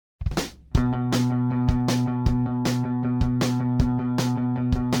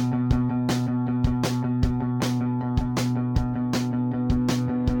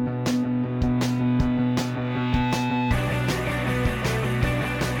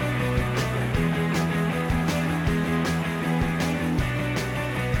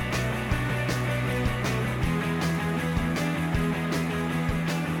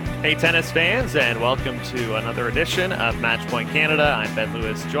Hey, tennis fans, and welcome to another edition of Matchpoint Canada. I'm Ben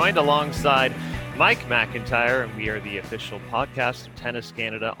Lewis, joined alongside Mike McIntyre, and we are the official podcast of Tennis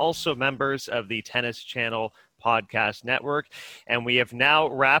Canada, also members of the Tennis Channel podcast network. And we have now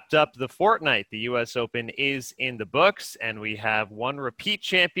wrapped up the fortnight. The U.S. Open is in the books, and we have one repeat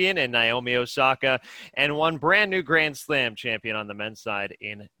champion in Naomi Osaka and one brand new Grand Slam champion on the men's side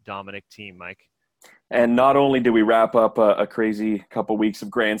in Dominic Thiem. Mike. And not only did we wrap up a crazy couple weeks of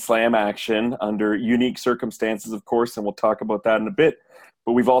Grand Slam action under unique circumstances, of course, and we'll talk about that in a bit,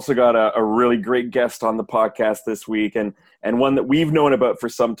 but we've also got a really great guest on the podcast this week, and one that we've known about for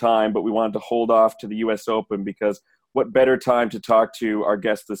some time, but we wanted to hold off to the U.S. Open because what better time to talk to our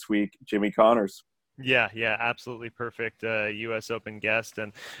guest this week, Jimmy Connors. Yeah, absolutely perfect U.S. Open guest.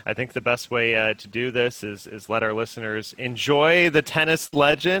 And I think the best way to do this is let our listeners enjoy the tennis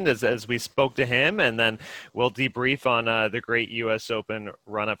legend as we spoke to him, and then we'll debrief on the great U.S. Open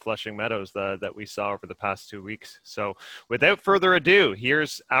run at Flushing Meadows that we saw over the past 2 weeks. So without further ado,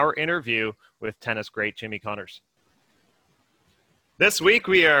 here's our interview with tennis great Jimmy Connors. This week,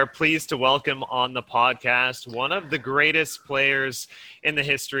 we are pleased to welcome on the podcast one of the greatest players in the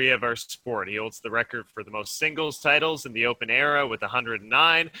history of our sport. He holds the record for the most singles titles in the Open era with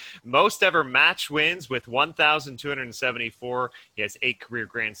 109, most ever match wins with 1,274. He has 8 career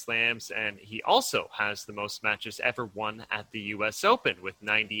Grand Slams, and he also has the most matches ever won at the U.S. Open with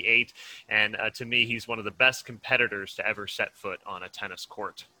 98. And to me, he's one of the best competitors to ever set foot on a tennis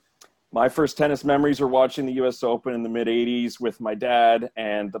court. My first tennis memories are watching the U.S. Open in the mid-'80s with my dad,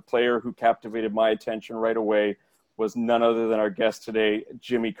 and the player who captivated my attention right away was none other than our guest today,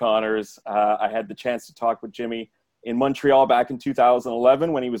 Jimmy Connors. I had the chance to talk with Jimmy in Montreal back in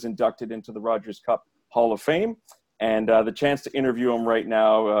 2011 when he was inducted into the Rogers Cup Hall of Fame, and the chance to interview him right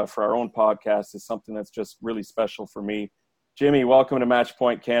now for our own podcast is something that's just really special for me. Jimmy, welcome to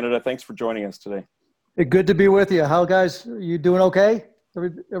Matchpoint Canada. Thanks for joining us today. Hey, good to be with you. How, guys? You doing okay?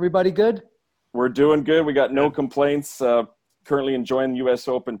 Everybody good? We're doing good. We got no complaints. Currently enjoying U.S.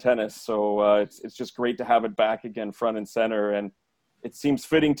 Open tennis, so it's just great to have it back again, front and center. And it seems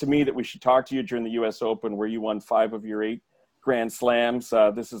fitting to me that we should talk to you during the U.S. Open, where you won 5 of your 8 Grand Slams.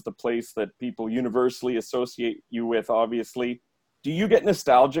 This is the place that people universally associate you with, obviously. Do you get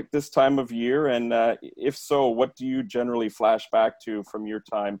nostalgic this time of year? And if so, what do you generally flash back to from your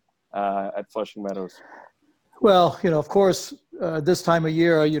time at Flushing Meadows? Well, of course, this time of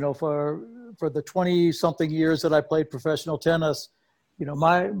year, for the 20-something years that I played professional tennis,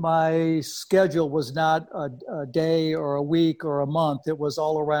 my schedule was not a day or a week or a month. It was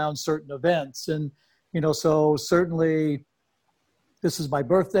all around certain events. And, so certainly this is my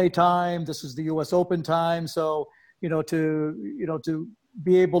birthday time. This is the U.S. Open time. So, to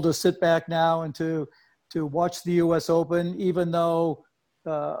be able to sit back now and to watch the U.S. Open, even though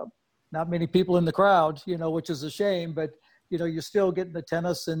not many people in the crowd, which is a shame, but, you're still getting the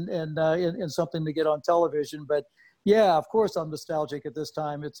tennis and something to get on television. But yeah, of course I'm nostalgic at this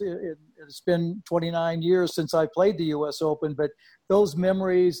time. It's been 29 years since I played the U.S. Open, but those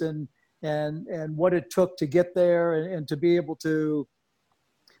memories and what it took to get there and to be able to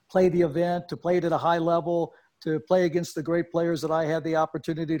play the event, to play it at a high level, to play against the great players that I had the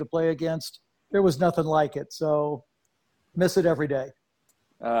opportunity to play against, there was nothing like it. So miss it every day.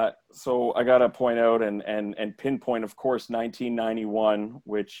 So I got to point out and pinpoint, of course, 1991,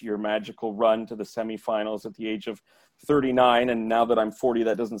 which your magical run to the semifinals at the age of 39. And now that I'm 40,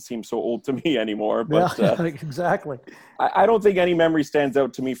 that doesn't seem so old to me anymore. But yeah, exactly. I don't think any memory stands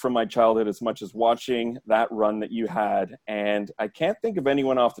out to me from my childhood as much as watching that run that you had. And I can't think of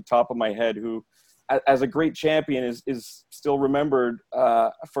anyone off the top of my head who, as a great champion, is still remembered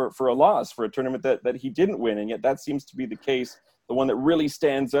for a loss, for a tournament that he didn't win. And yet that seems to be the case. The one that really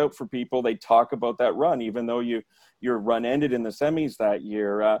stands out for people, they talk about that run, even though your run ended in the semis that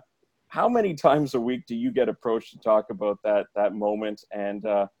year. How many times a week do you get approached to talk about that moment, and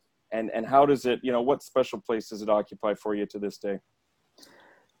how does it, what special place does it occupy for you to this day?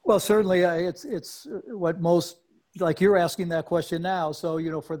 Well, certainly it's what most, like you're asking that question now.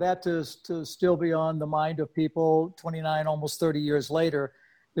 So, for that to still be on the mind of people 29, almost 30 years later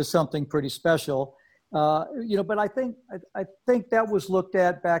is something pretty special. But I think that was looked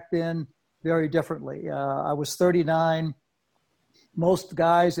at back then very differently. I was 39. Most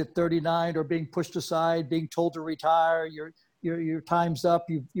guys at 39 are being pushed aside, being told to retire. Your time's up.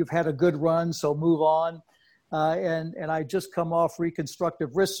 You've had a good run, so move on. And I just come off reconstructive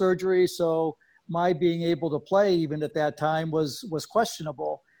wrist surgery, so my being able to play even at that time was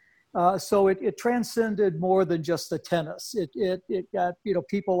questionable. So it transcended more than just the tennis. It got,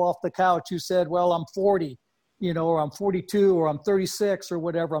 people off the couch who said, well, I'm 40, or I'm 42 or I'm 36 or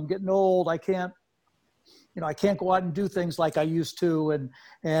whatever. I'm getting old. I can't go out and do things like I used to. And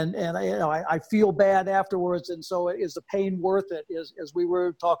I feel bad afterwards. And so is the pain worth it, as we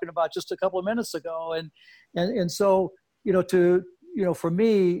were talking about just a couple of minutes ago. And so, for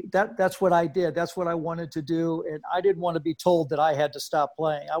me, that's what I did. That's what I wanted to do. And I didn't want to be told that I had to stop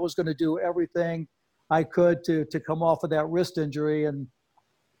playing. I was going to do everything I could to come off of that wrist injury and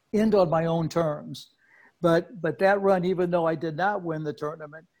end on my own terms. But that run, even though I did not win the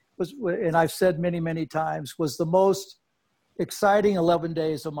tournament, was, and I've said many, many times, was the most exciting 11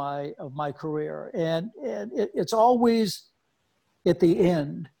 days of my career. And it's always at the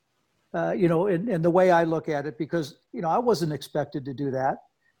end, in the way I look at it, because, I wasn't expected to do that.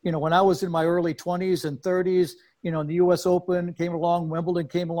 When I was in my early 20s and 30s, the U.S. Open came along, Wimbledon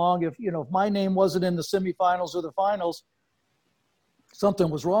came along. If my name wasn't in the semifinals or the finals, something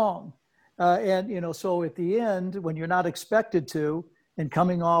was wrong. So at the end, when you're not expected to, and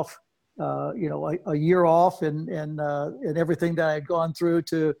coming off, a year off and everything that I had gone through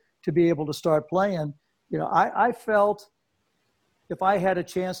to be able to start playing, I felt if I had a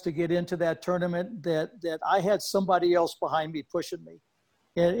chance to get into that tournament that I had somebody else behind me pushing me,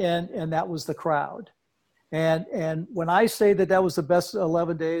 and that was the crowd. And when I say that was the best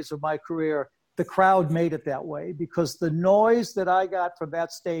 11 days of my career, the crowd made it that way, because the noise that I got from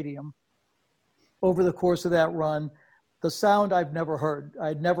that stadium over the course of that run, the sound I'd never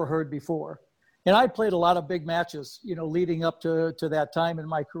heard before. And I played a lot of big matches, leading up to that time in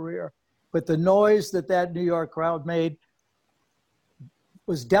my career. But the noise that New York crowd made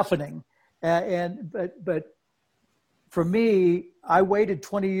was deafening. But for me, I waited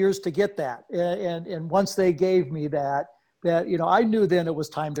 20 years to get that. And once they gave me that, I knew then it was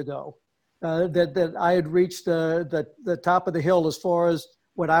time to go. That I had reached the top of the hill as far as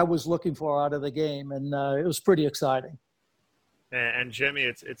what I was looking for out of the game. And it was pretty exciting. And Jimmy,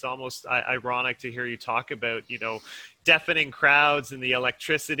 it's almost ironic to hear you talk about, deafening crowds and the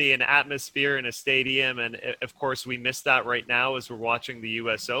electricity and atmosphere in a stadium. And of course, we miss that right now as we're watching the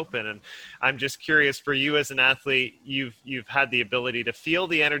U.S. Open. And I'm just curious, for you as an athlete, you've had the ability to feel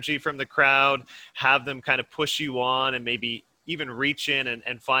the energy from the crowd, have them kind of push you on and maybe even reach in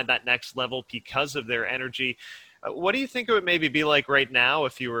and find that next level because of their energy. What do you think it would maybe be like right now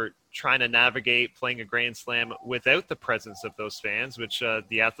if you were trying to navigate playing a Grand Slam without the presence of those fans, which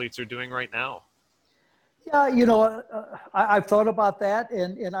the athletes are doing right now? Yeah, I've thought about that,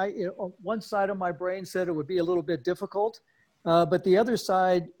 and one side of my brain said it would be a little bit difficult, but the other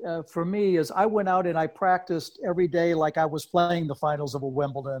side for me is I went out and I practiced every day like I was playing the finals of a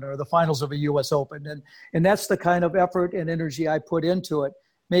Wimbledon or the finals of a U.S. Open, and that's the kind of effort and energy I put into it.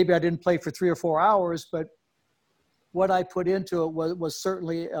 Maybe I didn't play for 3 or 4 hours, but what I put into it was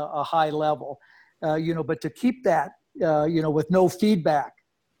certainly a high level, but to keep that, with no feedback,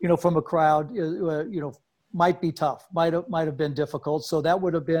 from a crowd, might be tough, might have been difficult. So that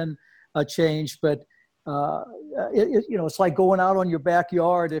would have been a change, but it's like going out on your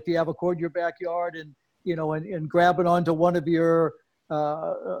backyard. If you have a court in your backyard and grabbing onto one of your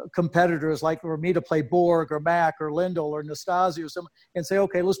competitors, like for me to play Borg or Mac or Lindell or Nastase or something, and say,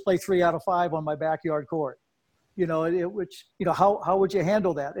 okay, let's play 3 out of 5 on my backyard court. How would you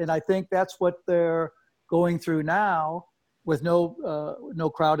handle that? And I think that's what they're going through now with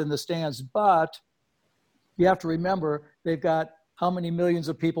no crowd in the stands. But you have to remember, they've got how many millions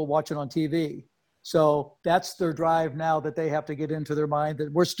of people watching on TV. So that's their drive now, that they have to get into their mind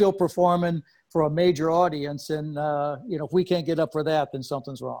that we're still performing for a major audience. And, if we can't get up for that, then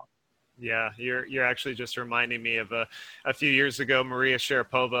something's wrong. Yeah, you're actually just reminding me of a few years ago, Maria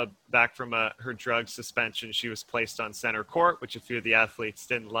Sharapova, back from her drug suspension. She was placed on center court, which a few of the athletes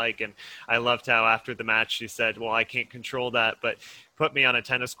didn't like. And I loved how after the match she said, well, I can't control that, but put me on a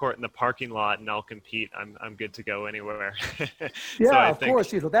tennis court in the parking lot and I'll compete. I'm good to go anywhere. Yeah, of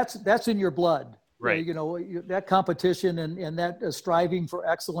course, that's in your blood. Right. That competition and that striving for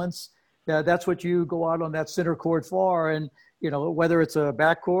excellence, that's what you go out on that center court for. And, whether it's a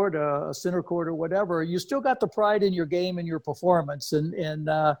back court, a center court or whatever, you still got the pride in your game and your performance. And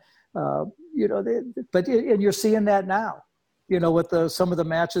you're seeing that now, with some of the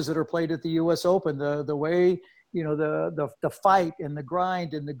matches that are played at the U.S. Open, the way, the fight and the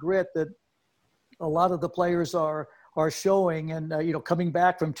grind and the grit that a lot of the players are showing, and coming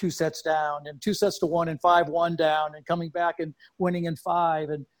back from 2 sets down and 2 sets to 1 and 5-1 down and coming back and winning in 5.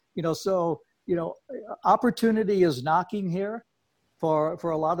 And, opportunity is knocking here for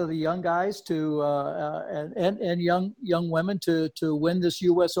a lot of the young guys to and young women to win this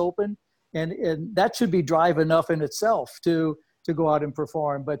U.S. Open, and that should be drive enough in itself to go out and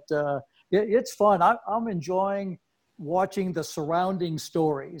perform. But it's fun. I'm enjoying watching the surrounding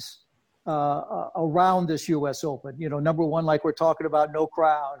stories around this U.S. Open. Number one, like we're talking about, no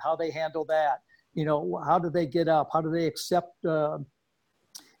crowd, how they handle that. How do they get up? How do they accept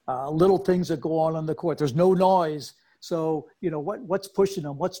little things that go on the court? There's no noise. So, what's pushing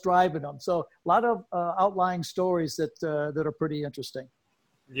them? What's driving them? So a lot of outlying stories that are pretty interesting.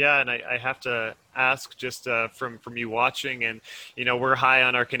 Yeah, and I have to ask just from you watching, and we're high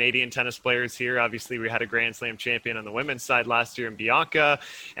on our Canadian tennis players here. Obviously, we had a Grand Slam champion on the women's side last year in Bianca,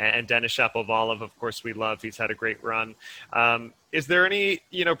 and Denis Shapovalov, of course, we love. He's had a great run. Is there any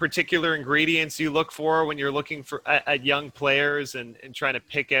particular ingredients you look for when you're looking for at young players and trying to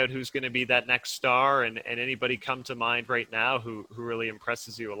pick out who's going to be that next star? And anybody come to mind right now who really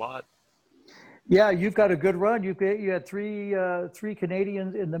impresses you a lot? Yeah, you've got a good run. You had three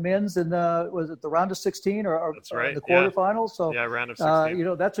Canadians in the men's, and was it the round of 16 or That's right. The quarterfinals? Yeah. So round of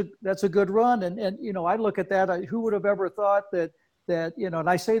 16. That's a good run, and I look at that. Who would have ever thought that and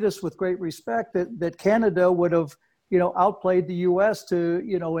I say this with great respect, that Canada would have outplayed the U.S. to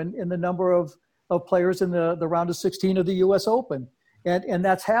in the number of players in the round of 16 of the U.S. Open, and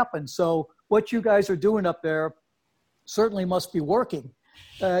that's happened. So what you guys are doing up there certainly must be working.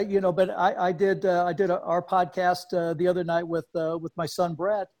 But I did our podcast the other night with my son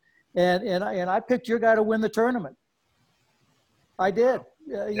Brett, and I picked your guy to win the tournament. I did,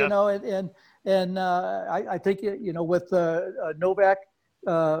 I think with Novak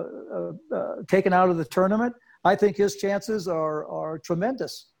taken out of the tournament, I think his chances are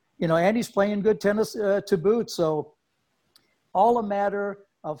tremendous. And he's playing good tennis to boot. So all a matter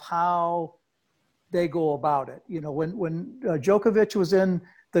of how they go about it. When Djokovic was in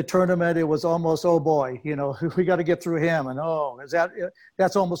the tournament, it was almost, oh boy, we got to get through him. And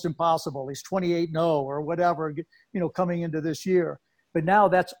that's almost impossible. He's 28-0 or whatever, coming into this year. But now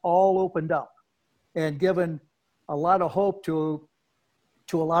that's all opened up and given a lot of hope to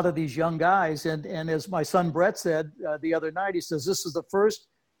a lot of these young guys. And as my son Brett said the other night, he says, this is the first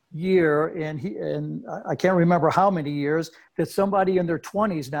year, and I can't remember how many years, that somebody in their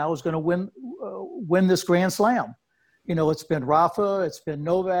 20s now is going to win this Grand Slam. It's been Rafa, it's been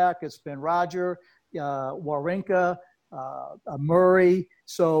Novak, it's been Roger, Wawrinka, Murray.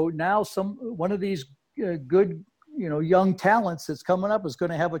 So now one of these good, young talents that's coming up is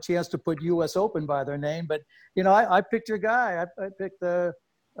going to have a chance to put U.S. Open by their name. But, I picked your guy. I picked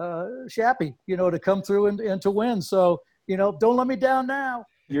Shappy, to come through and to win. So, don't let me down now.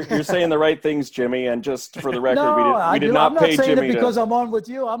 You're saying the right things, Jimmy. And just for the record, we did not pay Jimmy. I'm not saying it because I'm on with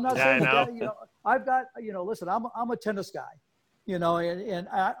you. I'm not saying that. I've got, listen, I'm a tennis guy, and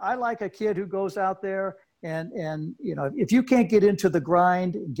I like a kid who goes out there and if you can't get into the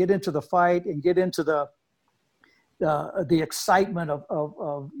grind, get into the fight, and get into the excitement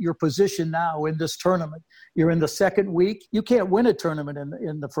of your position now in this tournament. You're in the second week. You can't win a tournament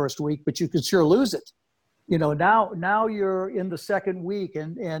in the first week, but you can sure lose it. Now you're in the second week,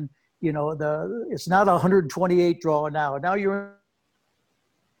 and it's not a 128 draw now. Now you're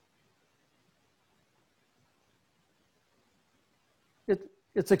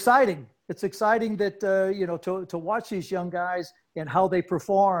it's exciting. It's exciting that to watch these young guys and how they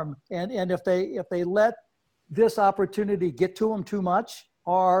perform, and if they let this opportunity get to them too much,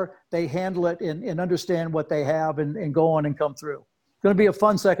 or they handle it and understand what they have and go on and come through. It's going to be a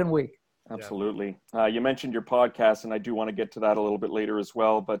fun second week. Absolutely. You mentioned your podcast, and I do want to get to that a little bit later as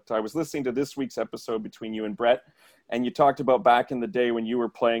well. But I was listening to this week's episode between you and Brett, and you talked about back in the day when you were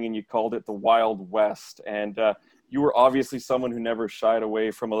playing, and you called it the Wild West. And you were obviously someone who never shied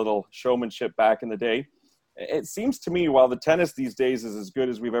away from a little showmanship back in the day. It seems to me, while the tennis these days is as good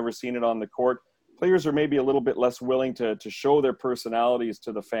as we've ever seen it on the court, players are maybe a little bit less willing to show their personalities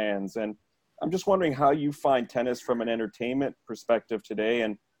to the fans. And I'm just wondering how you find tennis from an entertainment perspective today,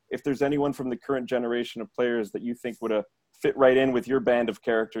 and if there's anyone from the current generation of players that you think would have fit right in with your band of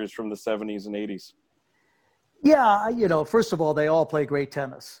characters from the 70s and 80s. Yeah, first of all, they all play great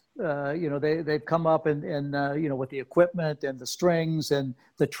tennis. They've come up and with the equipment and the strings and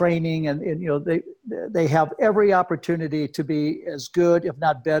the training, and they have every opportunity to be as good, if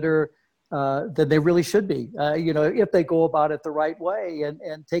not better, than they really should be. If they go about it the right way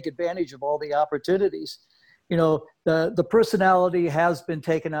and take advantage of all the opportunities. The personality has been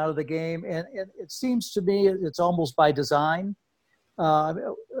taken out of the game, and it seems to me it's almost by design.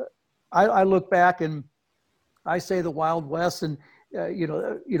 I look back and I say the Wild West, and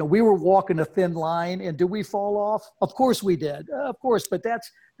we were walking a thin line, and did we fall off? Of course we did, of course. But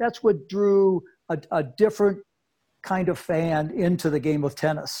that's what drew a different kind of fan into the game of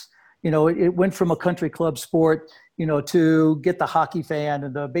tennis. It went from a country club sport, to get the hockey fan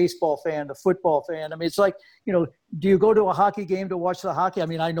and the baseball fan, the football fan. I mean, it's like, do you go to a hockey game to watch the hockey? I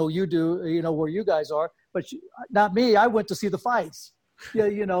mean, I know you do, where you guys are, but not me. I went to see the fights,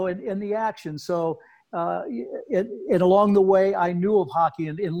 and the action. So, and along the way, I knew of hockey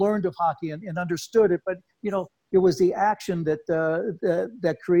and learned of hockey and understood it. But, it was the action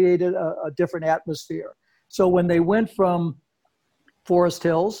that created a different atmosphere. So when they went from Forest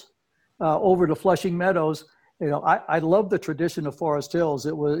Hills over to Flushing Meadows, I love the tradition of Forest Hills.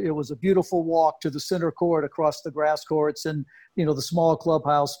 It was a beautiful walk to the center court across the grass courts and, the small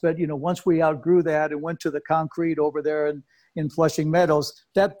clubhouse. But, once we outgrew that and went to the concrete over there in Flushing Meadows,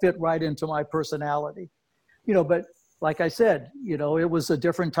 that fit right into my personality. But like I said, it was a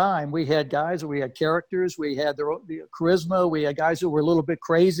different time. We had guys, we had characters, we had the charisma, we had guys who were a little bit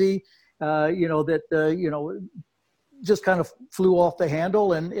crazy, just kind of flew off the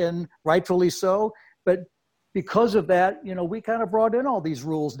handle and rightfully so. But because of that, we kind of brought in all these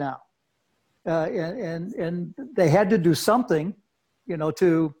rules now. And they had to do something,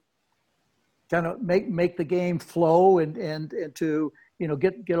 to kind of make the game flow and to,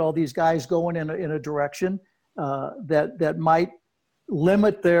 get all these guys going in a direction that might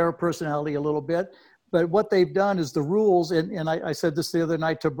limit their personality a little bit. But what they've done is the rules, and I said this the other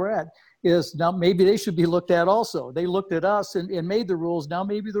night to Brad, is now maybe they should be looked at also. They looked at us and made the rules. Now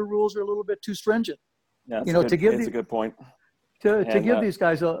maybe the rules are a little bit too stringent. Yeah, it's a good point. To give these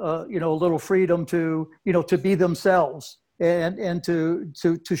guys a little freedom to be themselves and to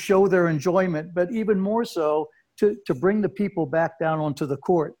show their enjoyment, but even more so to bring the people back down onto the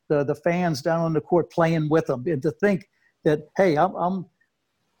court, the fans down on the court playing with them, and to think that, hey,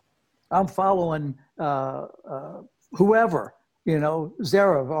 I'm following whoever,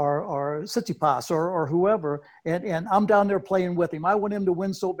 Zverev or Tsitsipas or whoever, and I'm down there playing with him. I want him to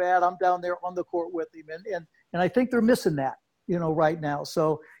win so bad. I'm down there on the court with him, and I think they're missing that, right now.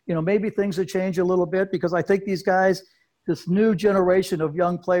 So, maybe things will change a little bit, because I think these guys, this new generation of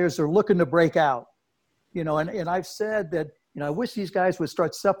young players, are looking to break out, and I've said that, I wish these guys would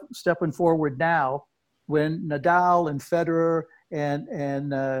start stepping forward now when Nadal and Federer and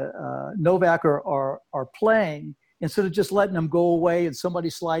Novak are playing, instead of just letting them go away and somebody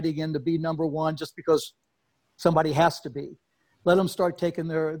sliding in to be number one just because somebody has to be. Let them start taking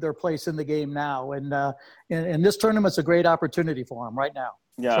their place in the game now. And this tournament's a great opportunity for them right now.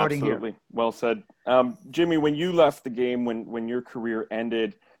 Yeah, absolutely. Here. Well said. Jimmy, when you left the game, when your career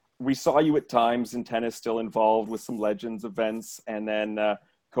ended, we saw you at times in tennis still involved with some Legends events, and then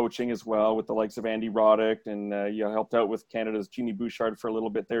coaching as well with the likes of Andy Roddick, and you helped out with Canada's Jeannie Bouchard for a little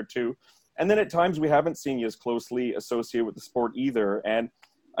bit there too. And then at times we haven't seen you as closely associated with the sport either. And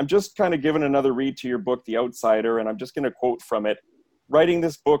I'm just kind of giving another read to your book, The Outsider, and I'm just going to quote from it. Writing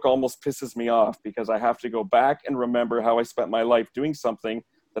this book almost pisses me off because I have to go back and remember how I spent my life doing something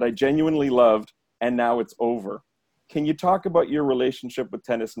that I genuinely loved, and now it's over. Can you talk about your relationship with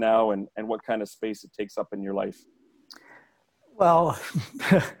tennis now and what kind of space it takes up in your life? Well,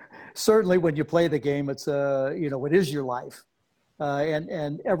 certainly when you play the game, it's, it is your life.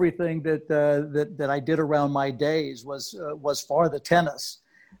 And everything that I did around my days was for the tennis.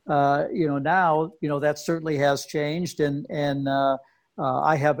 Now, that certainly has changed, and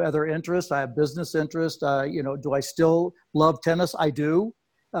I have other interests. I have business interests. Do I still love tennis? I do.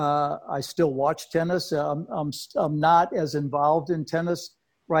 I still watch tennis. I'm not as involved in tennis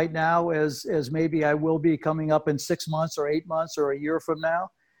right now as maybe I will be coming up in 6 months or 8 months or a year from now.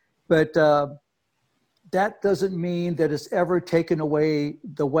 But that doesn't mean that it's ever taken away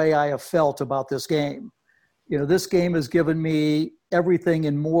the way I have felt about this game. This game has given me everything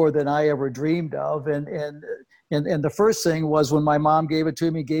and more than I ever dreamed of. And the first thing was when my mom gave it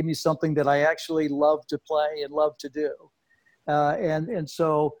to me, gave me something that I actually love to play and love to do. And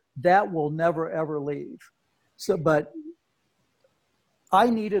so that will never, ever leave. But I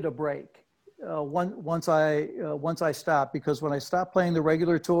needed a break once I stopped, because when I stopped playing the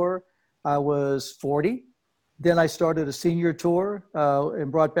regular tour, I was 40. Then I started a senior tour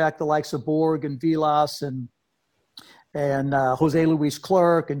and brought back the likes of Borg and Vilas and Jose Luis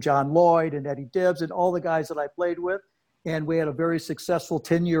Clerc and John Lloyd and Eddie Dibbs and all the guys that I played with. And we had a very successful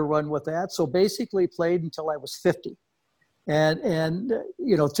 10-year run with that. So basically played until I was 50. And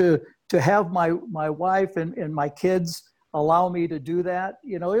to have my wife and my kids allow me to do that,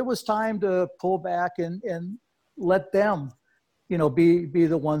 it was time to pull back and let them be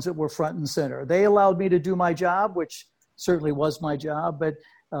the ones that were front and center. They allowed me to do my job, which certainly was my job, but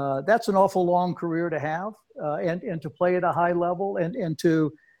that's an awful long career to have, and to play at a high level and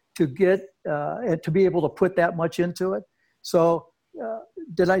to get and to be able to put that much into it. So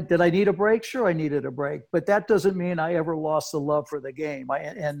did I need a break? Sure, I needed a break, but that doesn't mean I ever lost the love for the game.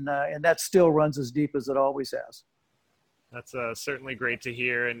 And that still runs as deep as it always has. That's certainly great to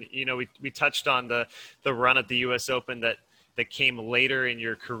hear. And, we touched on the run at the U.S. Open that came later in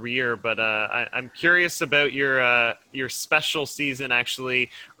your career, but I'm curious about your special season actually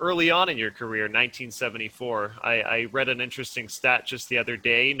early on in your career, 1974. I read an interesting stat just the other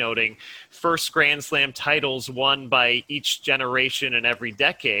day noting first Grand Slam titles won by each generation in every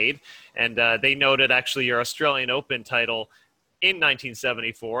decade. And they noted actually your Australian Open title in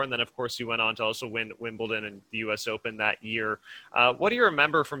 1974, and then of course you went on to also win Wimbledon and the U.S. Open that year. What do you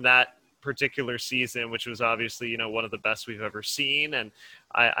remember from that particular season, which was obviously one of the best we've ever seen? And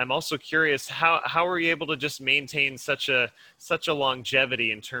I'm also curious, how were you able to just maintain such a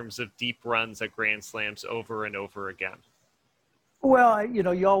longevity in terms of deep runs at Grand Slams over and over again? Well,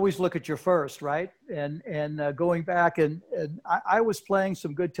 you always look at your first, right? And going back, and I was playing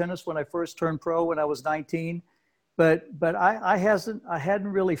some good tennis when I first turned pro when I was 19. But I hadn't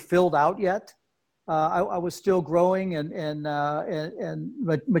really filled out yet. I was still growing and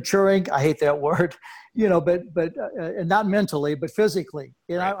maturing. I hate that word, but and not mentally, but physically.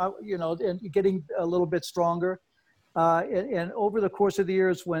 And and getting a little bit stronger. And over the course of the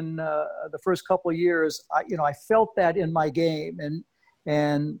years, when the first couple of years, I felt that in my game.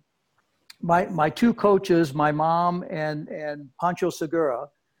 And my two coaches, my mom and Pancho Segura,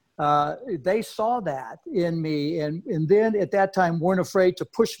 they saw that in me, and then at that time weren't afraid to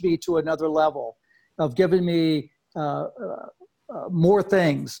push me to another level of giving me more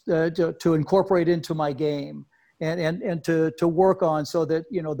things to incorporate into my game and to work on, so that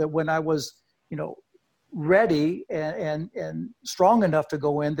that when I was ready and strong enough to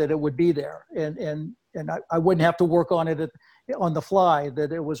go in, that it would be there, and I wouldn't have to work on it on the fly,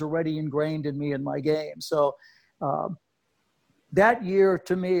 that it was already ingrained in me in my game. So that year,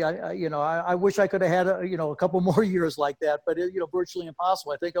 to me, I wish I could have had a couple more years like that, but virtually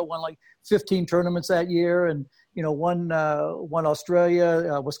impossible. I think I won like 15 tournaments that year, and won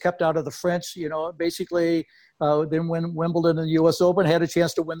Australia, was kept out of the French. Basically, then win Wimbledon and the U.S. Open, had a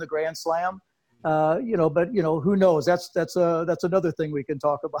chance to win the Grand Slam. But who knows? That's another thing we can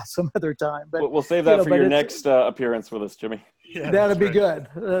talk about some other time. But we'll save that for your next appearance with us, Jimmy. Yeah, that'd be good.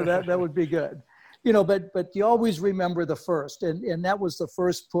 That would be good. But you always remember the first, and that was the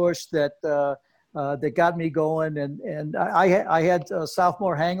first push that got me going. And I had a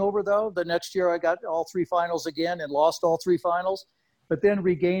sophomore hangover, though. The next year I got all three finals again and lost all three finals, but then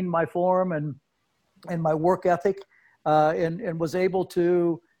regained my form and my work ethic, and was able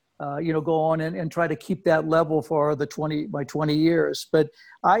to go on and try to keep that level for my 20 years. But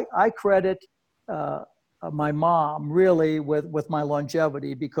I credit my mom really with my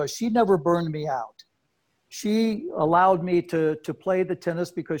longevity, because she never burned me out. She allowed me to play the tennis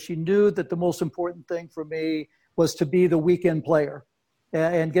because she knew that the most important thing for me was to be the weekend player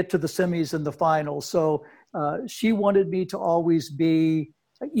and get to the semis and the finals. So she wanted me to always be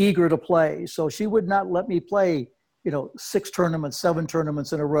eager to play. So she would not let me play 6 tournaments, 7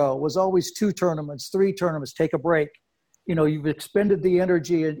 tournaments in a row. It was always 2 tournaments, 3 tournaments, take a break. You've expended the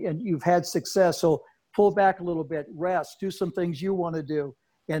energy and you've had success. So pull back a little bit, rest, do some things you want to do.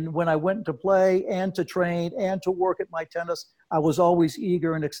 And when I went to play and to train and to work at my tennis, I was always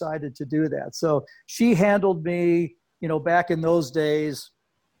eager and excited to do that. So she handled me, back in those days,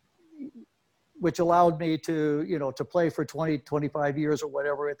 which allowed me to, to play for 20, 25 years or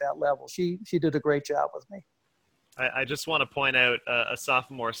whatever at that level. She did a great job with me. I just want to point out a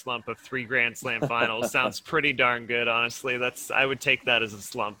sophomore slump of 3 Grand Slam finals. Sounds pretty darn good, honestly. I would take that as a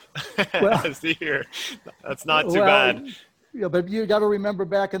slump as the year. That's not too bad. But you got to remember,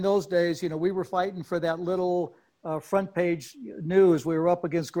 back in those days, we were fighting for that little front page news. We were up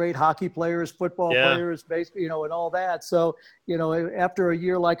against great hockey players, football players, basically, and all that. So, after a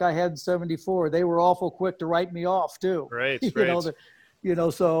year like I had in 74, they were awful quick to write me off too. Right. So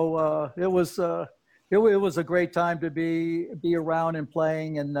it was. It was a great time to be around and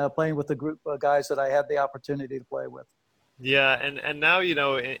playing with the group of guys that I had the opportunity to play with. Yeah, and now,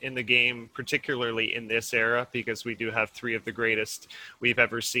 in the game, particularly in this era, because we do have 3 of the greatest we've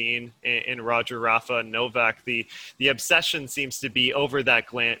ever seen in Roger, Rafa, and Novak, the obsession seems to be over that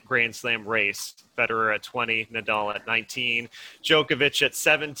Grand Slam race. Federer at 20, Nadal at 19, Djokovic at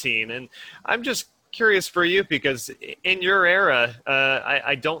 17. And I'm just curious for you, because in your era,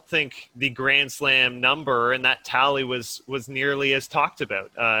 I don't think the Grand Slam number and that tally was nearly as talked about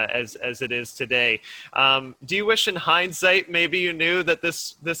as it is today. Do you wish in hindsight maybe you knew that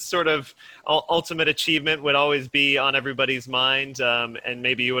this sort of ultimate achievement would always be on everybody's mind, and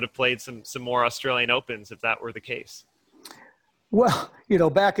maybe you would have played some more Australian Opens if that were the case? Well,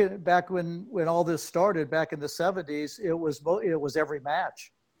 back when all this started back in the 70s, it was every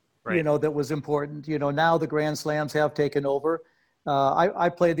match, Right. that was important. Now the Grand Slams have taken over. I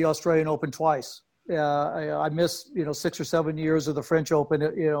played the Australian Open twice. I missed 6 or 7 years of the French Open,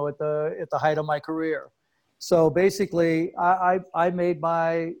 at the height of my career. So basically, I made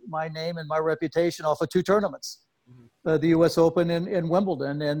my name and my reputation off of 2 tournaments. The U.S. Open and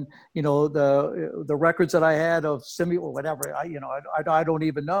Wimbledon, and the records that I had of whatever I don't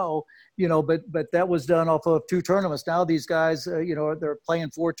even know, but that was done off of 2 tournaments. Now these guys, they're playing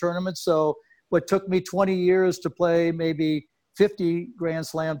 4 tournaments. So what took me 20 years to play maybe 50 Grand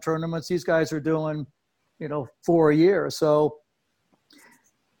Slam tournaments, these guys are doing 4 a year. So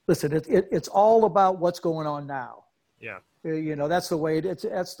listen, it's all about what's going on now. Yeah. That's the way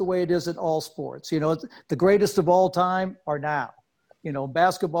that's the way it is in all sports. The greatest of all time are now.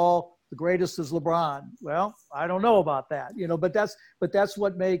 Basketball, the greatest is LeBron. Well, I don't know about that. But that's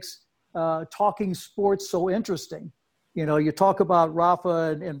what makes talking sports so interesting. You talk about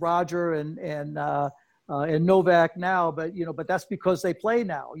Rafa and Roger and Novak now, but that's because they play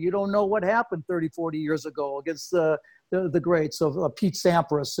now. You don't know what happened 30, 40 years ago against the greats of Pete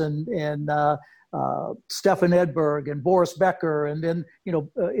Sampras and Stefan Edberg and Boris Becker, and then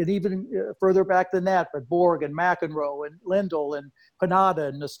and even further back than that, but Borg and McEnroe and Lindell and Panada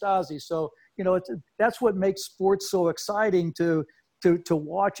and Nastase. So that's what makes sports so exciting to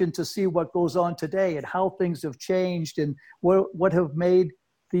watch and to see what goes on today and how things have changed and what have made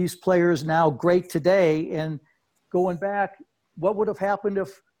these players now great today. And going back, what would have happened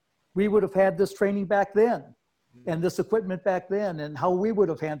if we would have had this training back then and this equipment back then, and how we would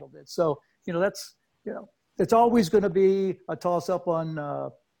have handled it. So it's always going to be a toss-up on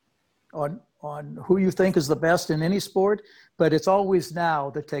who you think is the best in any sport, but it's always now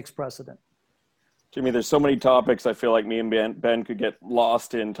that takes precedent. Jimmy, there's so many topics. I feel like me and Ben could get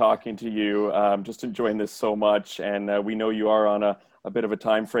lost in talking to you. Just enjoying this so much, and we know you are on a bit of a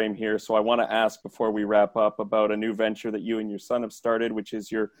time frame here. So I want to ask before we wrap up about a new venture that you and your son have started, which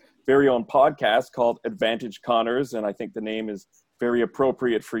is your very own podcast called Advantage Connors, and I think the name is very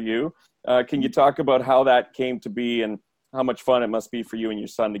appropriate for you. Can you talk about how that came to be and how much fun it must be for you and your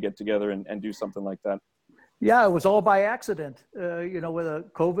son to get together and do something like that? Yeah, it was all by accident. When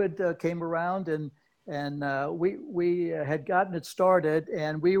COVID came around and we had gotten it started,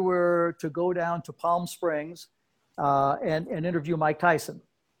 and we were to go down to Palm Springs and interview Mike Tyson.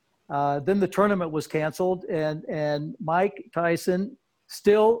 Then the tournament was canceled, and Mike Tyson,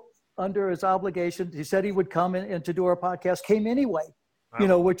 still under his obligation, he said he would come in to do our podcast, came anyway.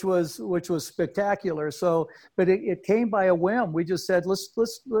 Wow. Which was spectacular. So, but it came by a whim. We just said, let's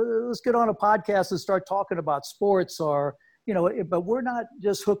get on a podcast and start talking about sports, or but we're not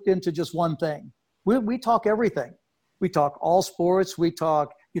just hooked into just one thing. We talk everything. We talk all sports. We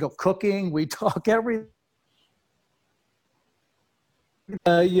talk cooking. We talk everything.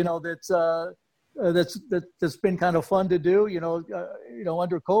 That's been kind of fun to do.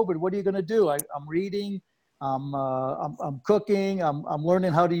 Under COVID, what are you going to do? I'm reading. I'm cooking. I'm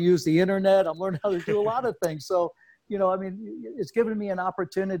learning how to use the internet. I'm learning how to do a lot of things. So, it's given me an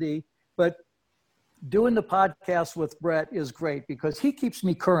opportunity. But doing the podcast with Brett is great because he keeps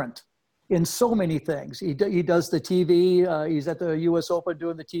me current in so many things. He does the TV. He's at the U.S. Open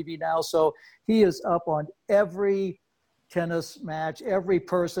doing the TV now. So he is up on every tennis match, every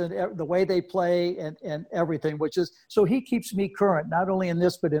person, the way they play and everything, so he keeps me current, not only in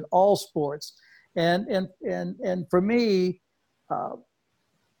this, but in all sports. And for me,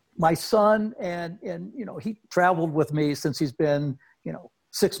 my son and he traveled with me since he's been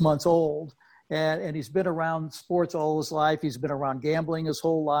 6 months old, and he's been around sports all his life. He's been around gambling his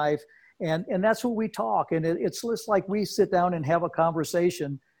whole life, and that's what we talk. And it's just like we sit down and have a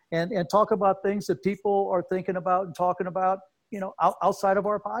conversation and talk about things that people are thinking about and talking about outside of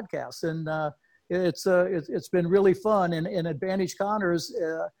our podcast. And it's been really fun. And Advantage Connors,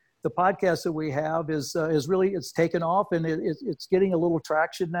 the podcast that we have is really, it's taken off, and it's getting a little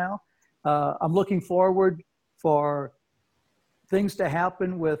traction now. I'm looking forward for things to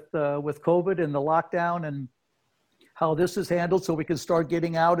happen with COVID and the lockdown and how this is handled, so we can start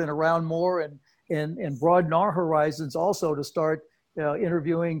getting out and around more and broaden our horizons also to start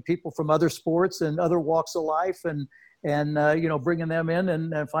interviewing people from other sports and other walks of life and bringing them in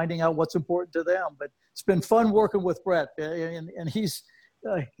and finding out what's important to them. But it's been fun working with Brett, and he's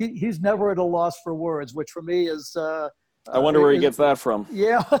never at a loss for words, which for me is. I wonder where he gets that from.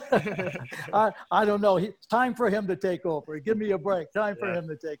 Yeah, I don't know. It's time for him to take over. Give me a break. Time for him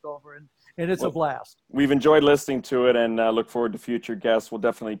to take over, and it's a blast. We've enjoyed listening to it and look forward to future guests. We'll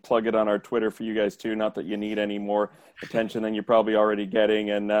definitely plug it on our Twitter for you guys too. Not that you need any more attention than you're probably already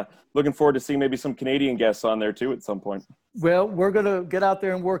getting. And looking forward to seeing maybe some Canadian guests on there too at some point. Well, we're going to get out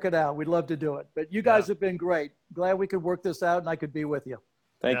there and work it out. We'd love to do it. But you guys have been great. Glad we could work this out and I could be with you.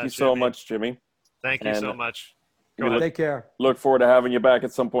 Thank you so much, Jimmy. Thank you so much. Take care. Look forward to having you back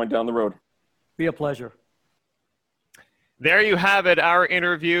at some point down the road. Be a pleasure. There you have it, our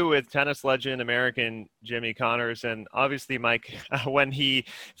interview with tennis legend, American Jimmy Connors. And obviously, Mike, when he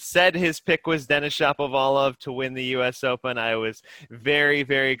said his pick was Denis Shapovalov to win the U.S. Open, I was very,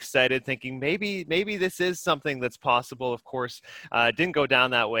 very excited, thinking maybe this is something that's possible. Of course, didn't go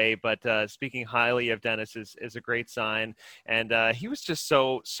down that way, but speaking highly of Denis is a great sign. And he was just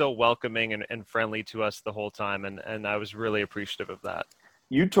so welcoming and friendly to us the whole time, and I was really appreciative of that.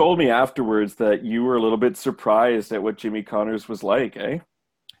 You told me afterwards that you were a little bit surprised at what Jimmy Connors was like, eh?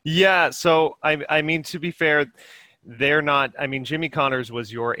 Yeah, so I mean, to be fair, they're not. I mean, Jimmy Connors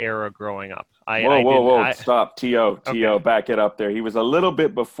was your era growing up. Whoa! Stop, T.O., back it up there. He was a little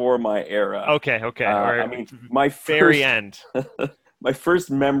bit before my era. Okay. I mean, my very end. My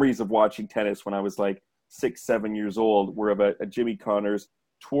first memories of watching tennis when I was like 6-7 years old were of a Jimmy Connors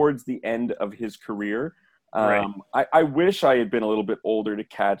towards the end of his career. Right. I wish I had been a little bit older to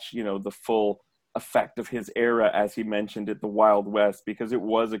catch, the full effect of his era, as he mentioned it, the Wild West, because it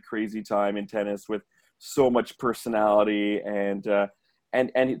was a crazy time in tennis with so much personality. And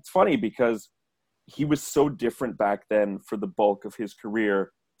it's funny because he was so different back then for the bulk of his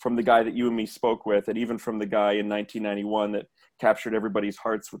career from the guy that you and me spoke with, and even from the guy in 1991 that captured everybody's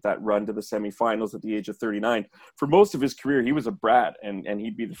hearts with that run to the semifinals at the age of 39. For most of his career, he was a brat, and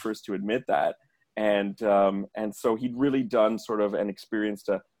he'd be the first to admit that. And so he'd really done sort of and experienced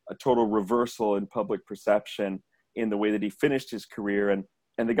a total reversal in public perception in the way that he finished his career. And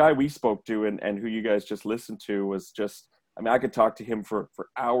the guy we spoke to and who you guys just listened to was just, I mean, I could talk to him for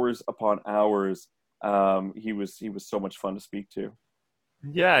hours upon hours. He was so much fun to speak to.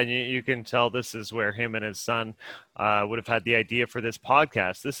 Yeah, and you can tell this is where him and his son would have had the idea for this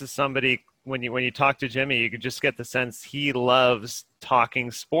podcast. This is somebody, when you talk to Jimmy, you could just get the sense he loves talking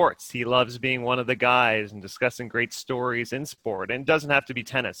sports. He loves being one of the guys and discussing great stories in sport. And it doesn't have to be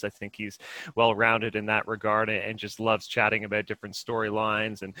tennis. I think he's well-rounded in that regard and just loves chatting about different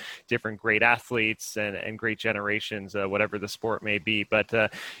storylines and different great athletes and great generations, whatever the sport may be. But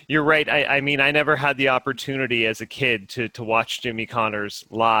you're right. I mean, I never had the opportunity as a kid to watch Jimmy Connors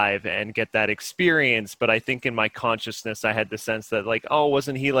live and get that experience. But I think in my consciousness, I had the sense that like, oh,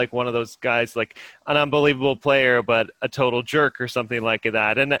 wasn't he like one of those guys, like an unbelievable player, but a total jerk or something like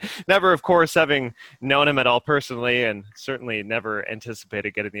that. And never, of course, having known him at all personally, and certainly never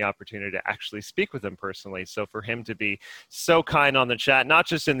anticipated getting the opportunity to actually speak with him personally. So for him to be so kind on the chat, not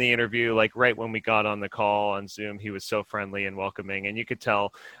just in the interview, like right when we got on the call on Zoom, he was so friendly and welcoming, and you could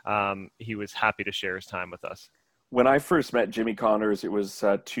tell he was happy to share his time with us. When I first met Jimmy Connors, it was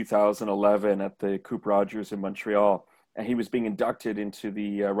 2011 at the Coupe Rogers in Montreal, and he was being inducted into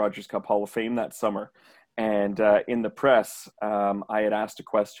the Rogers Cup Hall of Fame that summer. And in the press, I had asked a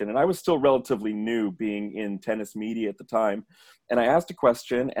question, and I was still relatively new being in tennis media at the time. And I asked a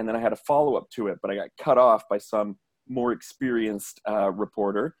question, and then I had a follow-up to it, but I got cut off by some more experienced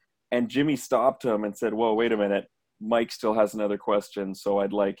reporter. And Jimmy stopped him and said, whoa, wait a minute. Mike still has another question, so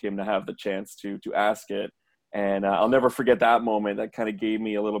I'd like him to have the chance to ask it. And I'll never forget that moment. That kind of gave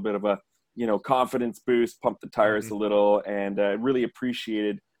me a little bit of a, confidence boost, pumped the tires a little, and really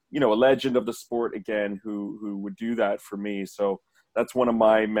appreciated a legend of the sport again who would do that for me. So that's one of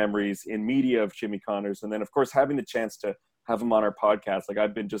my memories in media of Jimmy Connors. And then, of course, having the chance to have him on our podcast. Like,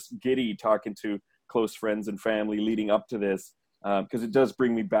 I've been just giddy talking to close friends and family leading up to this because it does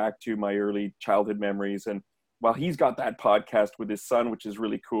bring me back to my early childhood memories. And while he's got that podcast with his son, which is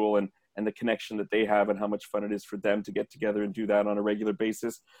really cool, and the connection that they have and how much fun it is for them to get together and do that on a regular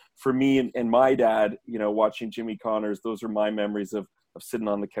basis. For me and my dad, watching Jimmy Connors, those are my memories of sitting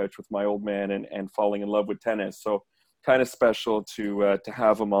on the couch with my old man and falling in love with tennis. So kind of special to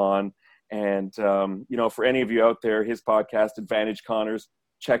have him on. And, for any of you out there, his podcast, Advantage Connors,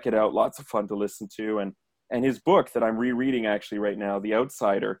 check it out. Lots of fun to listen to. And his book that I'm rereading actually right now, The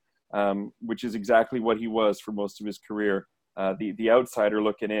Outsider, which is exactly what he was for most of his career. The outsider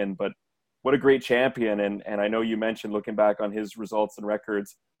looking in, but what a great champion. And I know you mentioned looking back on his results and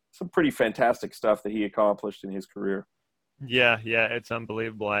records, some pretty fantastic stuff that he accomplished in his career. Yeah, it's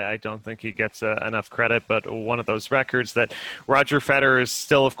unbelievable. I don't think he gets enough credit, but one of those records that Roger Federer is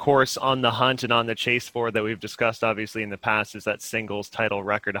still, of course, on the hunt and on the chase for that we've discussed, obviously, in the past is that singles title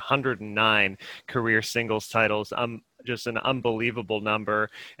record, 109 career singles titles. just an unbelievable number.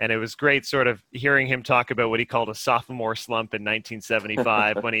 And it was great sort of hearing him talk about what he called a sophomore slump in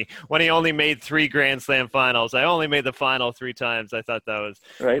 1975 when he only made 3 Grand Slam finals. I only made the final 3 times. I thought that was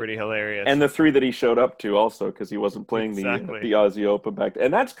pretty hilarious. And the 3 that he showed up to also, because he wasn't playing the Aussie Open back then.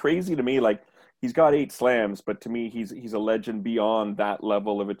 And that's crazy to me. Like, he's got 8 slams, but to me, he's a legend beyond that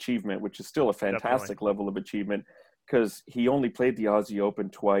level of achievement, which is still a fantastic level of achievement, because he only played the Aussie Open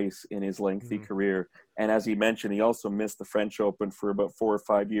twice in his lengthy career. And as he mentioned, he also missed the French Open for about 4 or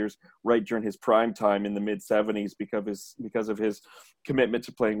 5 years, right during his prime time in the mid-'70s because of his commitment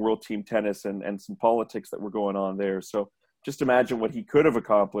to playing world team tennis and some politics that were going on there. So just imagine what he could have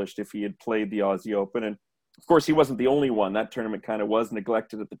accomplished if he had played the Aussie Open. And of course, he wasn't the only one. That tournament kind of was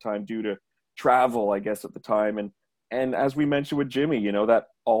neglected at the time due to travel, I guess, at the time. And as we mentioned with Jimmy, you know, that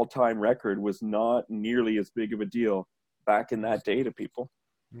all-time record was not nearly as big of a deal back in that day to people.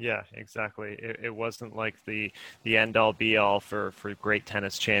 Yeah, exactly. It wasn't like the end-all be-all for great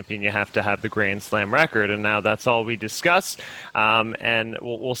tennis champion. You have to have the Grand Slam record, and now that's all we discuss. And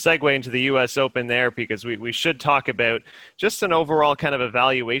we'll segue into the U.S. Open there, because we should talk about just an overall kind of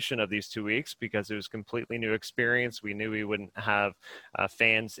evaluation of these 2 weeks, because it was a completely new experience. We knew we wouldn't have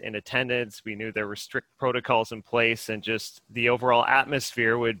fans in attendance. We knew there were strict protocols in place, and just the overall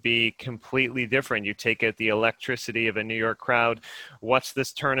atmosphere would be completely different. You take out the electricity of a New York crowd. What's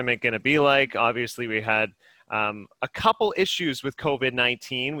this tournament going to be like? Obviously, we had a couple issues with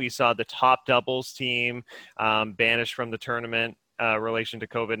COVID-19. We saw the top doubles team banished from the tournament relation to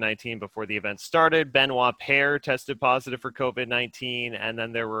COVID-19 before the event started. Benoit Paire tested positive for COVID-19, and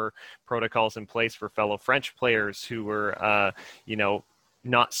then there were protocols in place for fellow French players who were,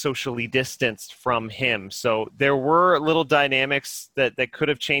 not socially distanced from him. So there were little dynamics that could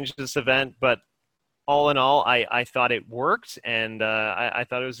have changed this event, but all in all, I thought it worked, and I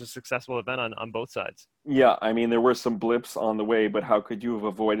thought it was a successful event on both sides. Yeah, I mean, there were some blips on the way, but how could you have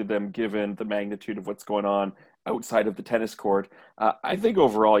avoided them given the magnitude of what's going on outside of the tennis court? I think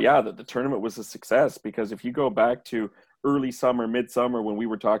overall, that the tournament was a success, because if you go back to early summer, midsummer, when we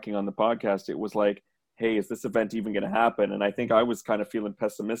were talking on the podcast, it was like, hey, is this event even going to happen? And I think I was kind of feeling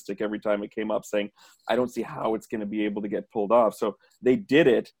pessimistic every time it came up, saying, I don't see how it's going to be able to get pulled off. So they did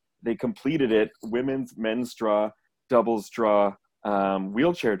it. They completed it, women's, men's draw, doubles draw,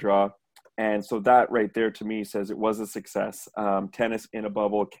 wheelchair draw. And so that right there to me says it was a success. Tennis in a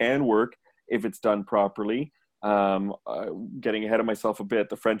bubble can work if it's done properly. Getting ahead of myself a bit,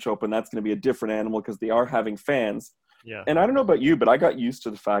 the French Open, that's going to be a different animal because they are having fans. Yeah. And I don't know about you, but I got used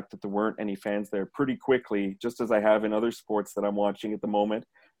to the fact that there weren't any fans there pretty quickly, just as I have in other sports that I'm watching at the moment.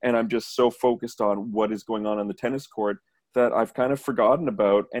 And I'm just so focused on what is going on the tennis court that I've kind of forgotten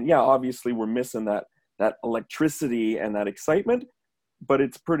about. And obviously we're missing that electricity and that excitement, but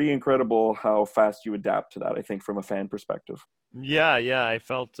it's pretty incredible how fast you adapt to that, I think, from a fan perspective. Yeah, I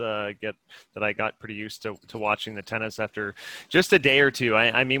felt that I got pretty used to watching the tennis after just a day or two.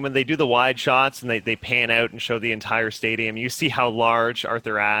 I mean, when they do the wide shots and they pan out and show the entire stadium, you see how large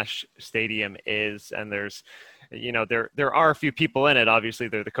Arthur Ashe Stadium is, and there's there are a few people in it. Obviously,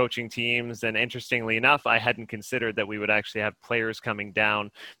 they're the coaching teams. And interestingly enough, I hadn't considered that we would actually have players coming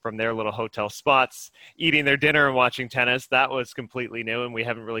down from their little hotel spots, eating their dinner and watching tennis. That was completely new, and we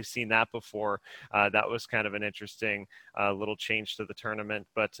haven't really seen that before. That was kind of an interesting little change to the tournament.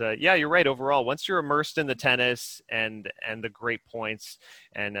 But you're right. Overall, once you're immersed in the tennis and the great points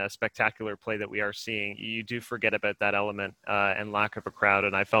and spectacular play that we are seeing, you do forget about that element and lack of a crowd.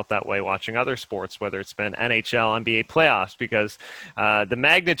 And I felt that way watching other sports, whether it's been NHL, NBA playoffs, because the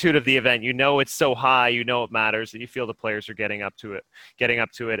magnitude of the event, it's so high, it matters, that you feel the players are getting up to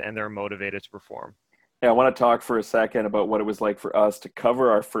it, and they're motivated to perform. Yeah, I want to talk for a second about what it was like for us to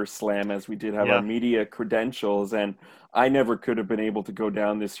cover our first slam, as we did have our media credentials. And I never could have been able to go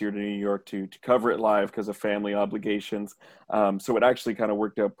down this year to New York to cover it live because of family obligations. So it actually kind of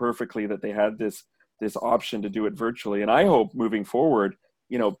worked out perfectly that they had this option to do it virtually. And I hope moving forward,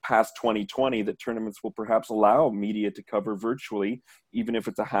 past 2020, that tournaments will perhaps allow media to cover virtually, even if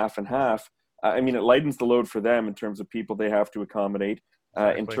it's a half and half. I mean, it lightens the load for them in terms of people they have to accommodate.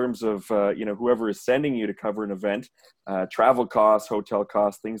 In terms of, whoever is sending you to cover an event, travel costs, hotel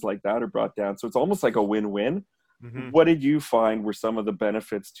costs, things like that are brought down. So it's almost like a win-win. Mm-hmm. What did you find were some of the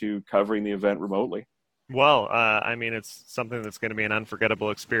benefits to covering the event remotely? Well, it's something that's going to be an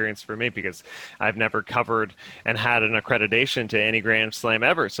unforgettable experience for me, because I've never covered and had an accreditation to any Grand Slam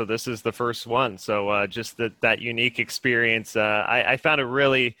ever. So this is the first one. So just that unique experience, I found it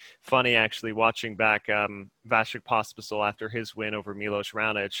really funny actually watching back Vasek Pospisil after his win over Milos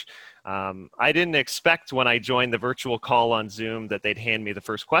Raonic. I didn't expect when I joined the virtual call on Zoom that they'd hand me the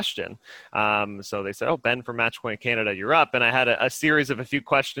first question. So they said, "Oh, Ben from Matchpoint Canada, you're up." And I had a series of a few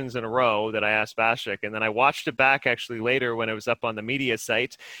questions in a row that I asked Vasek. And then I watched it back actually later when it was up on the media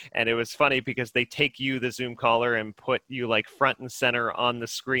site. And it was funny because they take you, the Zoom caller, and put you like front and center on the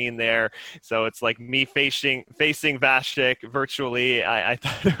screen there. So it's like me facing Vasek virtually. I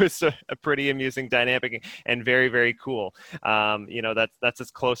thought it was a pretty amusing dynamic and very, very cool. That's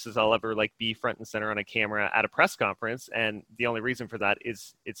as close as I'll ever like be front and center on a camera at a press conference. And the only reason for that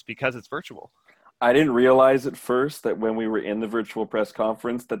is it's because it's virtual. I didn't realize at first that when we were in the virtual press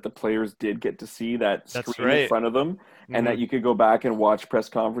conference that the players did get to see that screen in front of them, and that you could go back and watch press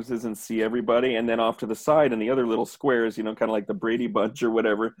conferences and see everybody. And then off to the side in the other little squares, kind of like the Brady Bunch or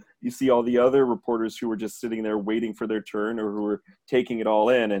whatever, you see all the other reporters who were just sitting there waiting for their turn or who were taking it all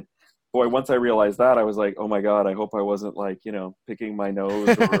in. And boy, once I realized that, I was like, oh my God, I hope I wasn't like, picking my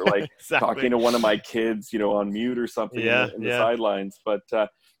nose or like exactly. talking to one of my kids, on mute or something in the sidelines. But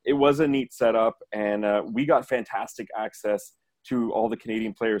it was a neat setup, and we got fantastic access to all the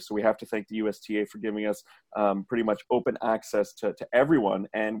Canadian players. So we have to thank the USTA for giving us pretty much open access to everyone.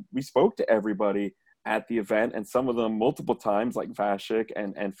 And we spoke to everybody at the event, and some of them multiple times, like Vasek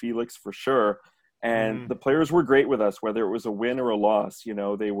and Felix for sure. And the players were great with us, whether it was a win or a loss.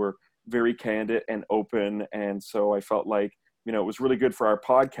 They were very candid and open. And so I felt like, it was really good for our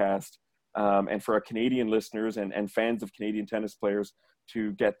podcast and for our Canadian listeners and fans of Canadian tennis players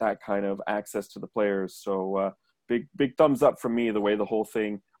to get that kind of access to the players. So big thumbs up from me, the way the whole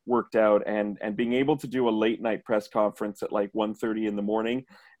thing worked out, and being able to do a late night press conference at like 1:30 in the morning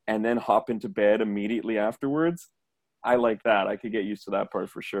and then hop into bed immediately afterwards. I like that. I could get used to that part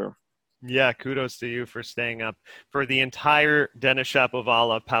for sure. Yeah, kudos to you for staying up for the entire Denis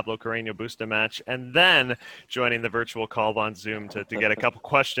Shapovalov Pablo Carreño Busta match, and then joining the virtual call on Zoom to get a couple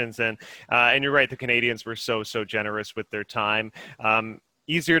questions in. And you're right, the Canadians were so generous with their time.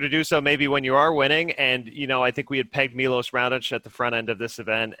 Easier to do so maybe when you are winning. And, I think we had pegged Milos Raonic at the front end of this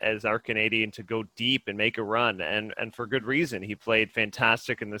event as our Canadian to go deep and make a run. And for good reason. He played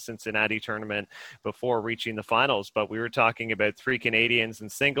fantastic in the Cincinnati tournament before reaching the finals. But we were talking about 3 Canadians in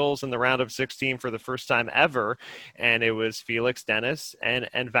singles in the round of 16 for the first time ever. And it was Felix Denis and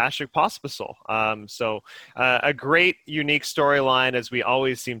Vasek Pospisil. So a great, unique storyline, as we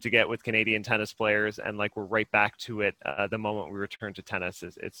always seem to get with Canadian tennis players. And like we're right back to it the moment we return to tennis.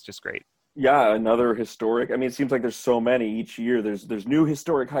 It's just great. Yeah, another historic. I mean, it seems like there's so many each year. There's new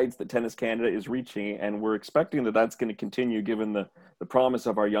historic heights that Tennis Canada is reaching, and we're expecting that that's going to continue given the promise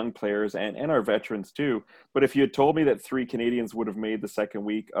of our young players and our veterans too. But if you had told me that 3 Canadians would have made the second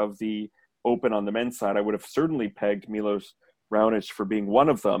week of the Open on the men's side, I would have certainly pegged Milos Raonic for being one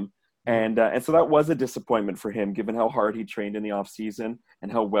of them. And so that was a disappointment for him, given how hard he trained in the off season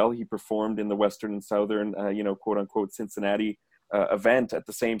and how well he performed in the Western and Southern, quote unquote Cincinnati event at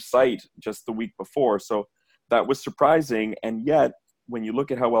the same site just the week before. So that was surprising. And yet, when you look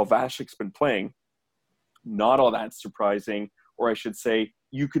at how well Vasek's been playing, not all that surprising, or I should say,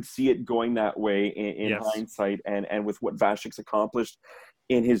 you could see it going that way in hindsight and with what Vasek's accomplished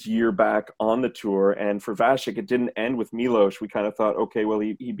in his year back on the tour. And for Vasek, it didn't end with Milos. We kind of thought, okay, well,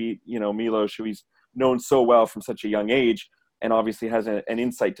 he beat, Milos, who he's known so well from such a young age, and obviously has an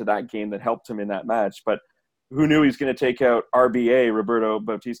insight to that game that helped him in that match. But who knew he was going to take out RBA, Roberto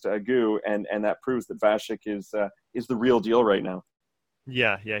Bautista Agut, and that proves that Vasek is the real deal right now.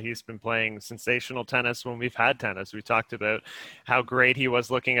 Yeah, he's been playing sensational tennis when we've had tennis. We talked about how great he was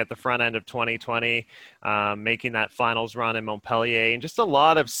looking at the front end of 2020, making that finals run in Montpellier, and just a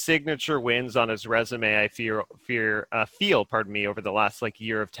lot of signature wins on his resume. I feel, over the last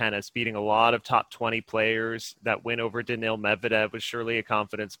year of tennis, beating a lot of top 20 players. That win over Daniil Medvedev was surely a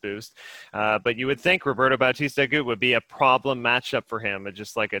confidence boost. But you would think Roberto Bautista Agut would be a problem matchup for him,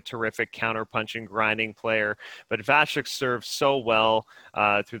 just like a terrific counter-punching, grinding player. But Vasek served so well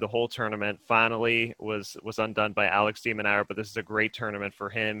through the whole tournament. Finally was undone by Alex de Minaur, but this is a great tournament for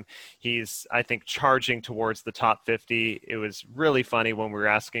him. He's, I think, charging towards the top 50. It was really funny when we were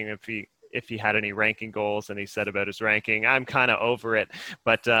asking if he had any ranking goals, and he said about his ranking, I'm kind of over it,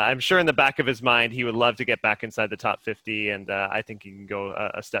 but I'm sure in the back of his mind he would love to get back inside the top 50, and I think he can go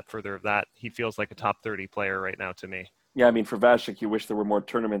a step further of that. He feels like a top 30 player right now to me. Yeah, I mean, for Vasek, you wish there were more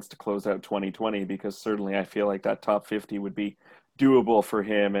tournaments to close out 2020, because certainly I feel like that top 50 would be doable for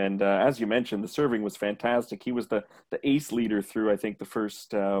him. And as you mentioned, the serving was fantastic. He was the ace leader through, I think, the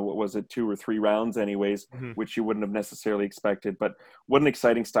first, 2 or 3 rounds anyways, which you wouldn't have necessarily expected. But what an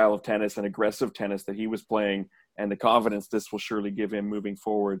exciting style of tennis and aggressive tennis that he was playing, and the confidence this will surely give him moving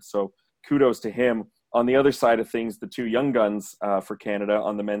forward. So kudos to him. On the other side of things, the 2 young guns for Canada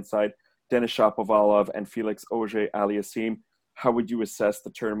on the men's side, Denis Shapovalov and Felix Auger-Aliassime. How would you assess the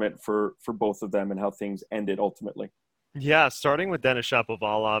tournament for both of them and how things ended ultimately? Yeah, starting with Denis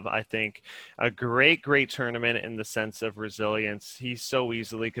Shapovalov, I think a great tournament in the sense of resilience. He so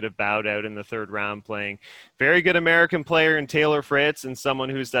easily could have bowed out in the 3rd round playing very good American player in Taylor Fritz, and someone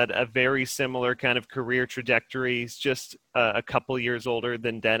who's had a very similar kind of career trajectory. He's just a couple years older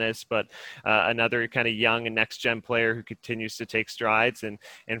than Denis, but another kind of young and next-gen player who continues to take strides.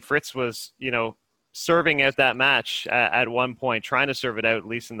 And Fritz was, serving out that match at one point, trying to serve it out at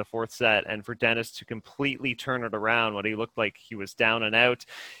least in the 4th set, and for Denis to completely turn it around when he looked like he was down and out,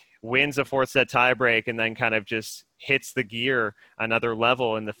 wins a 4th set tiebreak, and then kind of just hits the gear another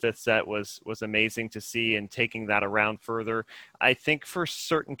level in the 5th set was amazing to see, and taking that around further. I think for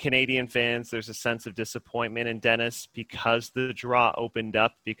certain Canadian fans, there's a sense of disappointment in Denis because the draw opened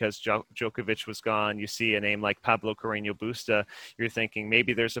up, because Djokovic was gone. You see a name like Pablo Carreño Busta, you're thinking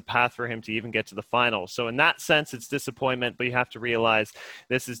maybe there's a path for him to even get to the final. So in that sense, it's disappointment, but you have to realize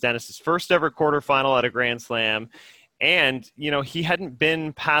this is Denis's first ever quarterfinal at a Grand Slam. And, he hadn't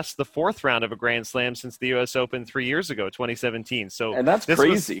been past the 4th round of a Grand Slam since the U.S. Open 3 years ago, 2017. So, and that's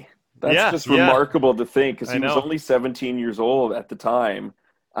crazy. That's just remarkable to think, because he was only 17 years old at the time.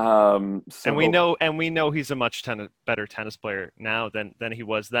 And we know he's a much better tennis player now than he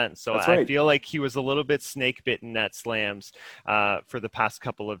was then. So I feel like he was a little bit snake bitten at slams for the past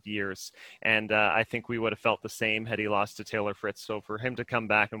couple of years, and I think we would have felt the same had he lost to Taylor Fritz. So for him to come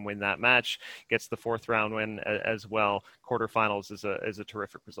back and win that match, gets the 4th round win as well, quarterfinals is a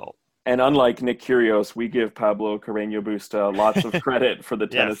terrific result. And unlike Nick Kyrgios, we give Pablo Carreño Busta lots of credit for the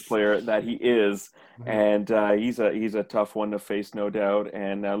tennis player that he is. And he's a tough one to face, no doubt.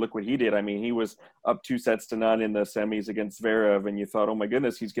 And look what he did. I mean, he was up 2-0 in the semis against Zverev, and you thought, oh my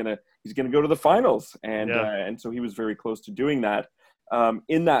goodness, he's gonna go to the finals. And so he was very close to doing that.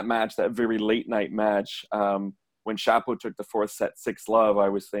 In that match, that very late night match, when Shapo took the 4th set 6-love, I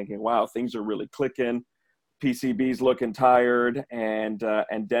was thinking, wow, things are really clicking. PCB's looking tired, and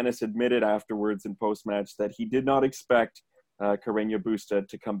Denis admitted afterwards in post-match that he did not expect Carreño Busta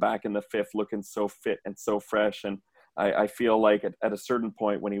to come back in the 5th looking so fit and so fresh. And I feel like at a certain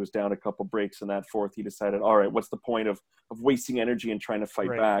point when he was down a couple breaks in that 4th, he decided, all right, what's the point of wasting energy and trying to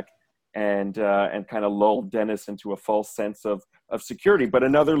fight back, and kind of lulled Denis into a false sense of security. But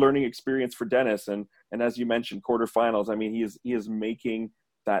another learning experience for Denis. And as you mentioned, quarterfinals, I mean, he is making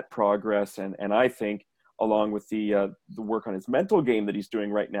that progress. And I think, along with the work on his mental game that he's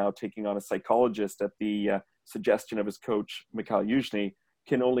doing right now, taking on a psychologist at the suggestion of his coach, Mikhail Yuzhny,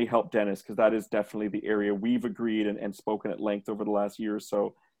 can only help Denis, because that is definitely the area we've agreed and spoken at length over the last year or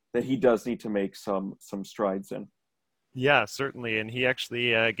so that he does need to make some strides in. Yeah, certainly. And he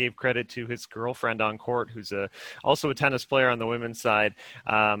actually gave credit to his girlfriend on court, who's also a tennis player on the women's side,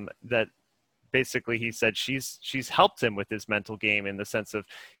 that basically he said she's helped him with his mental game, in the sense of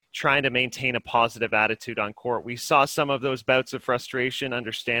trying to maintain a positive attitude on court. We saw some of those bouts of frustration,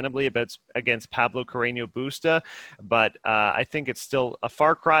 understandably, against Pablo Carreño Busta, but I think it's still a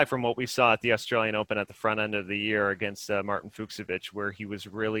far cry from what we saw at the Australian Open at the front end of the year against Martin Fucsovics, where he was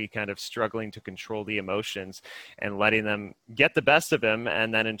really kind of struggling to control the emotions and letting them get the best of him,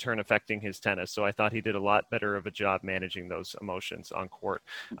 and then in turn affecting his tennis. So I thought he did a lot better of a job managing those emotions on court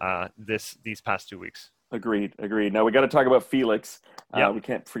these past 2 weeks. Agreed. Now we got to talk about Felix. We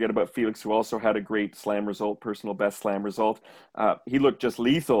can't forget about Felix, who also had a great slam result, personal best slam result. He looked just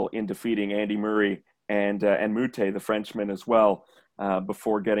lethal in defeating Andy Murray and Moutet, the Frenchman, as well,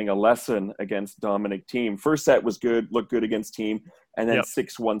 before getting a lesson against Dominic Thiem. First set was good, looked good against Thiem, and then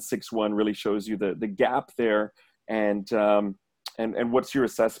 6-1, 6-1 really shows you the gap there. And what's your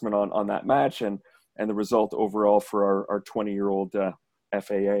assessment on that match and the result overall for our 20-year-old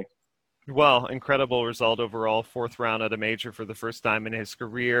FAA? Well, incredible result overall, 4th round at a major for the first time in his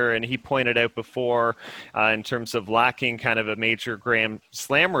career. And he pointed out before, in terms of lacking kind of a major Grand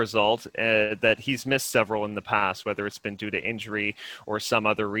Slam result, that he's missed several in the past, whether it's been due to injury or some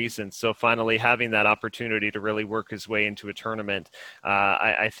other reason. So finally having that opportunity to really work his way into a tournament,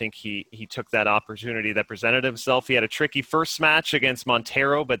 I think he took that opportunity that presented himself. He had a tricky first match against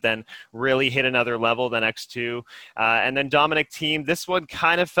Montero, but then really hit another level the next 2. And then Dominic Thiem, this one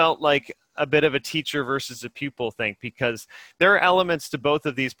kind of felt like a bit of a teacher versus a pupil thing, because there are elements to both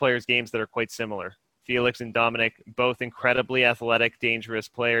of these players' games that are quite similar. Felix and Dominic, both incredibly athletic, dangerous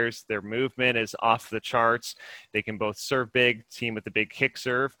players. Their movement is off the charts. They can both serve big, Thiem with the big kick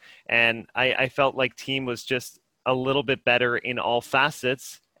serve. And I felt like Thiem was just a little bit better in all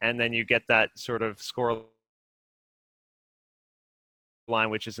facets. And then you get that sort of score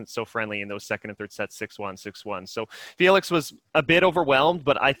line, which isn't so friendly in those second and third sets, 6-1, 6-1. So Felix was a bit overwhelmed,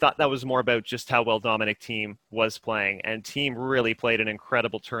 but I thought that was more about just how well Dominic Thiem was playing. And Thiem really played an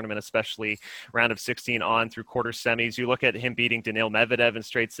incredible tournament, especially round of 16 on through quarter semis. You look at him beating Daniil Medvedev in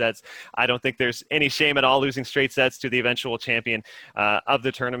straight sets. I don't think there's any shame at all losing straight sets to the eventual champion of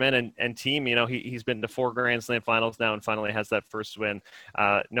the tournament. And Thiem, you know, he's been to 4 Grand Slam finals now and finally has that first win.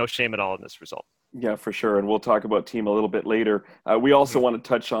 No shame at all in this result. Yeah, for sure. And we'll talk about Thiem a little bit later. We also want to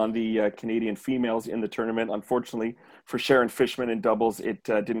touch on the Canadian females in the tournament. Unfortunately for Sharon Fishman in doubles, it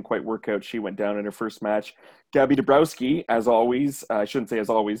didn't quite work out. She went down in her first match. Gabby Dabrowski, as always, I shouldn't say as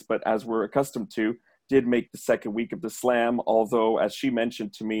always, but as we're accustomed to, did make the second week of the Slam. Although, as she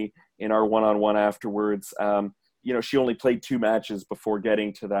mentioned to me in our one-on-one afterwards, you know, she only played 2 matches before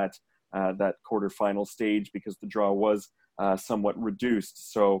getting to that quarterfinal stage because the draw was somewhat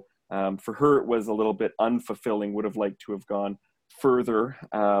reduced. So, for her, it was a little bit unfulfilling. Would have liked to have gone further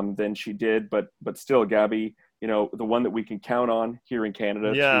than she did, but still, Gabby, you know, the one that we can count on here in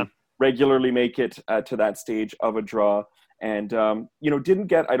Canada to regularly make it to that stage of a draw, and you know, didn't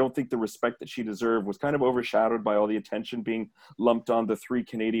get, I don't think, the respect that she deserved. Was kind of overshadowed by all the attention being lumped on the 3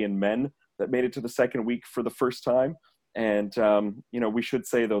 Canadian men that made it to the second week for the first time. And, you know, we should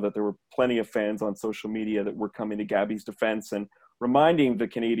say, though, that there were plenty of fans on social media that were coming to Gabby's defense and reminding the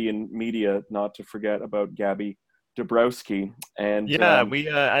Canadian media not to forget about Gabby Dabrowski. And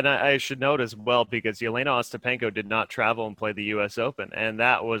and I should note as well, because Yelena Ostapenko did not travel and play the U.S. Open, and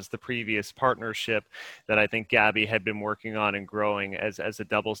that was the previous partnership that I think Gabby had been working on and growing as a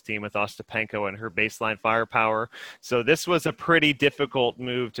doubles team with Ostapenko and her baseline firepower. So this was a pretty difficult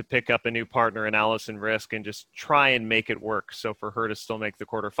move to pick up a new partner in Allison Risk and just try and make it work. So for her to still make the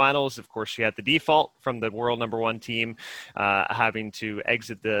quarterfinals, of course, she had the default from the world number 1 team having to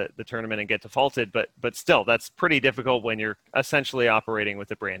exit the tournament and get defaulted, but still, that's pretty difficult when you're essentially operating with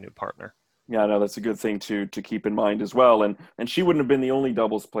a brand new partner. Yeah, no, that's a good thing to keep in mind as well. And she wouldn't have been the only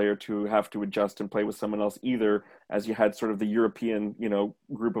doubles player to have to adjust and play with someone else either, as you had sort of the European, you know,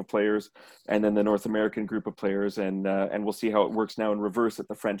 group of players and then the North American group of players. And we'll see how it works now in reverse at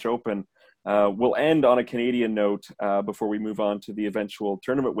the French Open. We'll end on a Canadian note before we move on to the eventual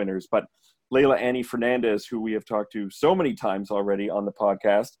tournament winners. But Leylah Annie Fernandez, who we have talked to so many times already on the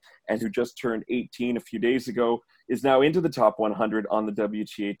podcast and who just turned 18 a few days ago, is now into the top 100 on the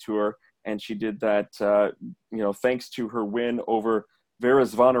WTA Tour. And she did that, you know, thanks to her win over Vera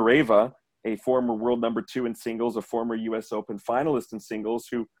Zvonareva, a former world number 2 in singles, a former U.S. Open finalist in singles,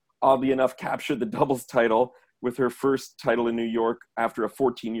 who oddly enough captured the doubles title with her first title in New York after a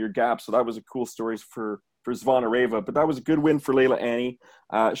 14-year gap. So that was a cool story for Zvonareva. But that was a good win for Leylah Annie.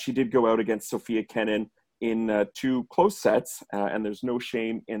 She did go out against Sofia Kenin in 2 close sets, and there's no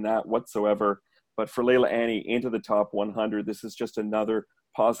shame in that whatsoever. But for Leylah Annie into the top 100, this is just another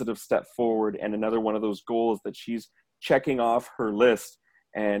positive step forward and another one of those goals that she's checking off her list,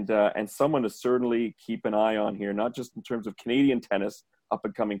 and someone to certainly keep an eye on here, not just in terms of Canadian tennis up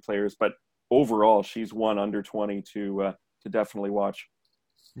and coming players, but overall she's one under 20 to definitely watch.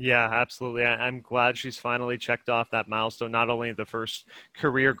 Yeah, absolutely. I'm glad she's finally checked off that milestone. Not only the first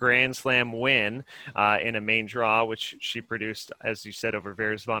career Grand Slam win in a main draw, which she produced, as you said, over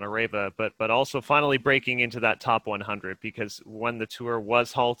Vera Zvonareva, but also finally breaking into that top 100, because when the tour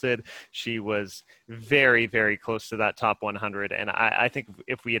was halted, she was very, very close to that top 100. And I think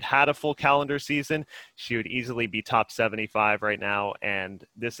if we had had a full calendar season, she would easily be top 75 right now. And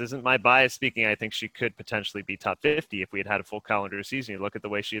this isn't my bias speaking. I think she could potentially be top 50 if we had a full calendar season. You look at the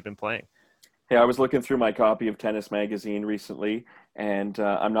way she had been playing. Hey, I was looking through my copy of Tennis Magazine recently, and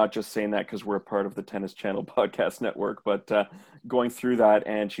I'm not just saying that because we're a part of the Tennis Channel podcast network, but going through that,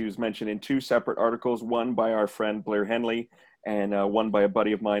 and she was mentioned in 2 separate articles, one by our friend Blair Henley and one by a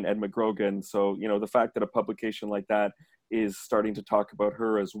buddy of mine, Ed McGrogan. So, you know, the fact that a publication like that is starting to talk about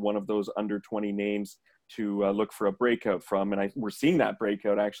her as one of those under 20 names to look for a breakout from, and we're seeing that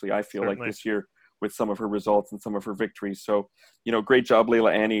breakout, actually, I feel like this year, with some of her results and some of her victories. So, you know, great job,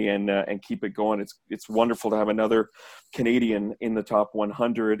 Leylah Annie, and keep it going. It's wonderful to have another Canadian in the top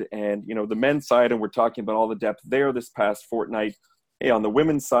 100. And, you know, the men's side, and we're talking about all the depth there this past fortnight. Hey, on the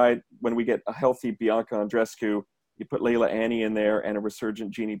women's side, when we get a healthy Bianca Andreescu, you put Leylah Annie in there and a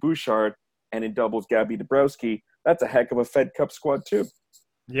resurgent Genie Bouchard, and in doubles, Gabby Dabrowski. That's a heck of a Fed Cup squad too.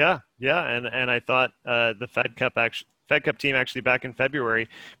 Yeah. And I thought the Fed Fed Cup team actually back in February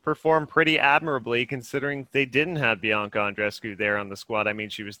performed pretty admirably considering they didn't have Bianca Andreescu there on the squad. I mean,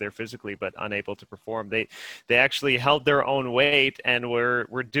 she was there physically, but unable to perform. They actually held their own weight and were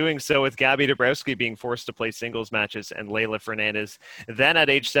doing so with Gabby Dabrowski being forced to play singles matches and Leylah Fernandez. Then at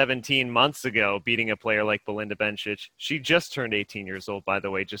age 17 months ago, beating a player like Belinda Bencic. She just turned 18 years old, by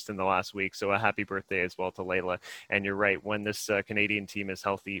the way, just in the last week. So a happy birthday as well to Leylah. And you're right, when this Canadian team is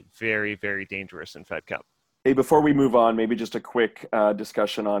healthy, very, very dangerous in Fed Cup. Hey, before we move on, maybe just a quick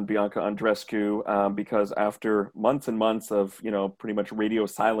discussion on Bianca Andreescu, because after months and months of, pretty much radio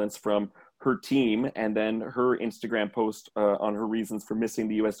silence from her team, and then her Instagram post on her reasons for missing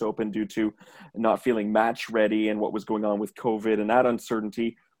the U.S. Open due to not feeling match ready and what was going on with COVID and that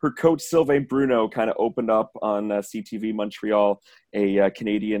uncertainty, her coach Sylvain Bruno kind of opened up on CTV Montreal, a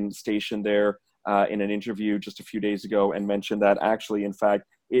Canadian station there, in an interview just a few days ago, and mentioned that actually, in fact,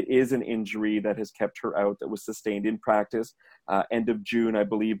 it is an injury that has kept her out that was sustained in practice, end of June, I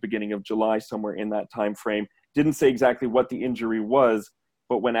believe, beginning of July, somewhere in that time frame. Didn't say exactly what the injury was,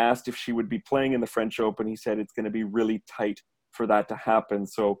 but when asked if she would be playing in the French Open, he said it's going to be really tight for that to happen.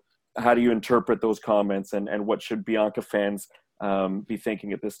 So how do you interpret those comments, and what should Bianca fans be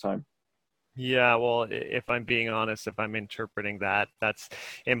thinking at this time? Yeah, well, if I'm being honest, if I'm interpreting that, that's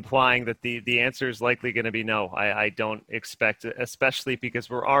implying that the answer is likely going to be no. I don't expect, especially because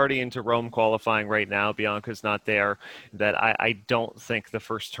we're already into Rome qualifying right now. Bianca's not there. That I don't think the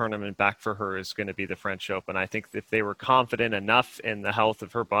first tournament back for her is going to be the French Open. I think if they were confident enough in the health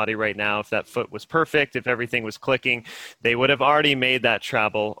of her body right now, if that foot was perfect, if everything was clicking, they would have already made that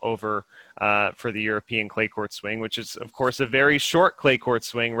travel over for the European clay court swing, which is, of course, a very short clay court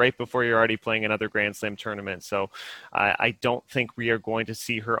swing right before you're already playing another Grand Slam tournament. So I don't think we are going to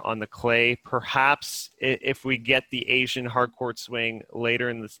see her on the clay. Perhaps if we get the Asian hard court swing later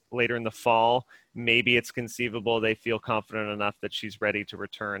in the fall, maybe it's conceivable they feel confident enough that she's ready to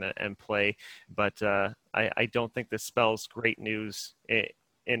return and play. But I don't think this spells great news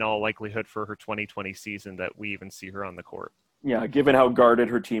in all likelihood for her 2020 season that we even see her on the court. Yeah, given how guarded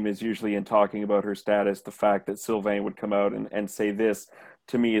her team is usually in talking about her status, the fact that Sylvain would come out and say this,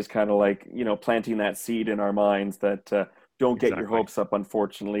 to me, is kind of like, planting that seed in our minds that don't get your hopes up,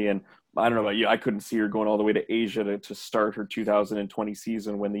 unfortunately. And I don't know about you, I couldn't see her going all the way to Asia to start her 2020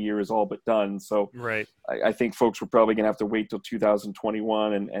 season when the year is all but done. So right. I think folks were probably going to have to wait till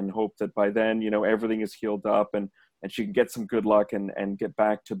 2021 and hope that by then, everything is healed up and she can get some good luck and get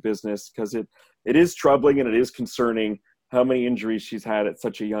back to business, because it is troubling and it is concerning how many injuries she's had at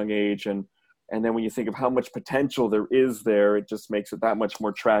such a young age. And then when you think of how much potential there is there, it just makes it that much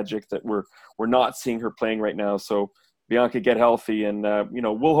more tragic that we're not seeing her playing right now. So Bianca, get healthy. And,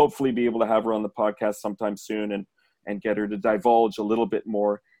 we'll hopefully be able to have her on the podcast sometime soon and get her to divulge a little bit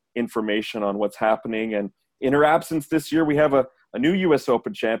more information on what's happening. And in her absence this year, we have a new U.S.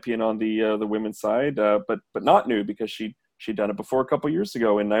 Open champion on the women's side, but not new, because she'd done it before a couple years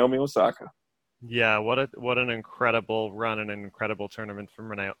ago in Naomi Osaka. Yeah, what an incredible run and an incredible tournament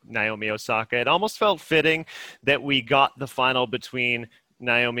from Naomi Osaka. It almost felt fitting that we got the final between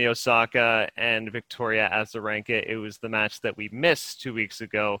Naomi Osaka and Victoria Azarenka. It was the match that we missed 2 weeks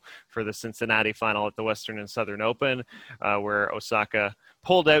ago for the Cincinnati final at the Western and Southern Open, where Osaka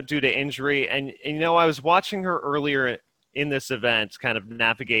pulled out due to injury. And I was watching her earlier in this event kind of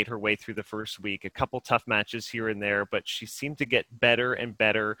navigate her way through the first week, a couple tough matches here and there, but she seemed to get better and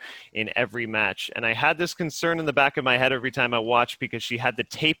better in every match. And I had this concern in the back of my head every time I watched, because she had the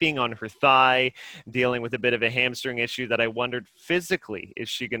taping on her thigh, dealing with a bit of a hamstring issue, that I wondered physically, is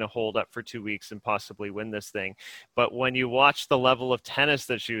she going to hold up for 2 weeks and possibly win this thing? But when you watch the level of tennis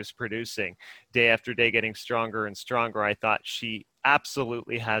that she was producing day after day, getting stronger and stronger, I thought she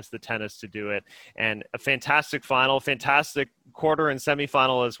absolutely has the tennis to do it. And a fantastic final, fantastic quarter and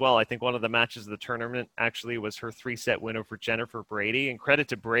semifinal as well. I think one of the matches of the tournament actually was her 3-set win over Jennifer Brady. And credit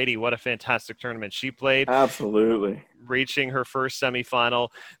to Brady, what a fantastic tournament she played. Absolutely. Reaching her first semifinal,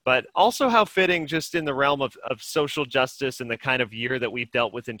 but also how fitting, just in the realm of social justice and the kind of year that we've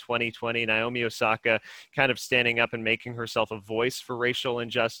dealt with in 2020, Naomi Osaka kind of standing up and making herself a voice for racial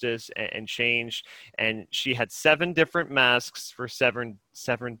injustice and change. And she had 7 different masks for seven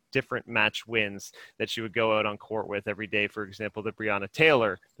different match wins that she would go out on court with every day. For example, the Breonna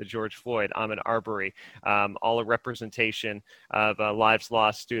Taylor, the George Floyd, Ahmaud Arbery, all a representation of lives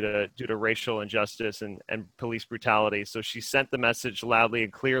lost due to racial injustice and police brutality. So she sent the message loudly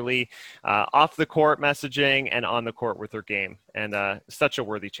and clearly, off the court messaging and on the court with her game, and such a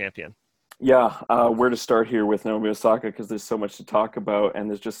worthy champion. Yeah, where to start here with Naomi Osaka, because there's so much to talk about and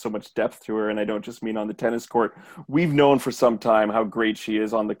there's just so much depth to her. And I don't just mean on the tennis court. We've known for some time how great she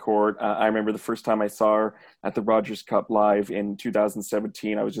is on the court. I remember the first time I saw her at the Rogers Cup live in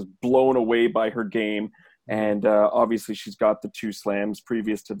 2017. I was just blown away by her game. And obviously, she's got the 2 slams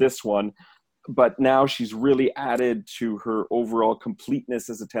previous to this one. But now she's really added to her overall completeness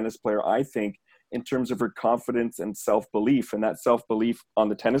as a tennis player, I think, in terms of her confidence and self-belief. And that self-belief on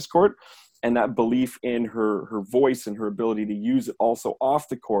the tennis court, and that belief in her voice and her ability to use it also off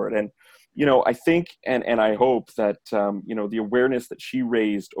the court. And, I think and I hope that, the awareness that she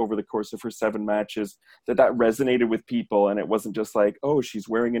raised over the course of her 7 matches, that resonated with people. And it wasn't just like, oh, she's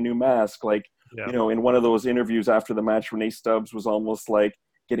wearing a new mask. Like, in one of those interviews after the match, Renee Stubbs was almost like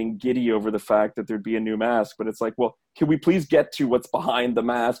getting giddy over the fact that there'd be a new mask. But it's like, well, can we please get to what's behind the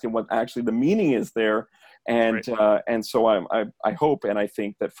mask and what actually the meaning is there? And right. And so I hope, and I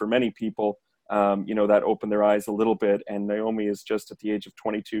think that for many people, that opened their eyes a little bit. And Naomi is just at the age of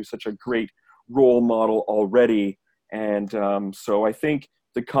 22, such a great role model already. And so I think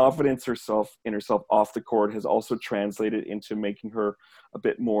the confidence in herself off the court has also translated into making her a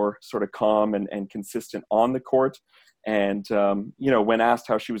bit more sort of calm and consistent on the court. And, when asked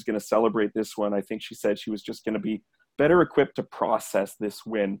how she was going to celebrate this one, I think she said she was just going to be better equipped to process this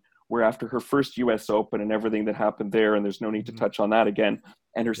win, where after her first US Open and everything that happened there, and there's no need to touch on that again,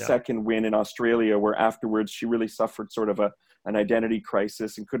 and her second win in Australia, where afterwards she really suffered sort of an identity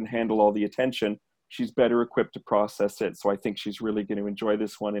crisis and couldn't handle all the attention, she's better equipped to process it. So I think she's really going to enjoy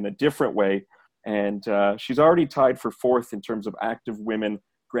this one in a different way. And she's already tied for 4th in terms of active women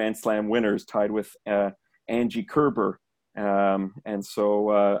Grand Slam winners, tied with Angie Kerber. And so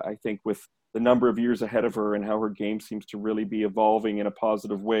I think with the number of years ahead of her and how her game seems to really be evolving in a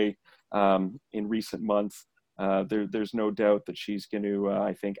positive way in recent months, there's no doubt that she's going to,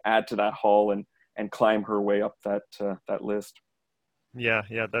 I think, add to that haul and climb her way up that list. Yeah,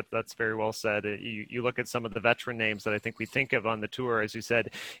 that's very well said. You look at some of the veteran names that I think we think of on the tour, as you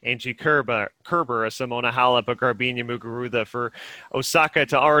said, Angie Kerber, a Simona Halep, a Garbine Muguruza. For Osaka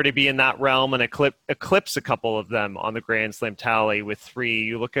to already be in that realm and eclipse a couple of them on the Grand Slam tally with 3.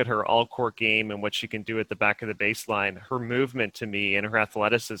 You look at her all-court game and what she can do at the back of the baseline. Her movement, to me, and her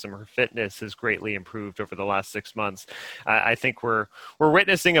athleticism, her fitness has greatly improved over the last 6 months. I think we're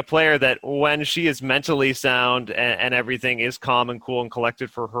witnessing a player that, when she is mentally sound and everything is calm and cool and collected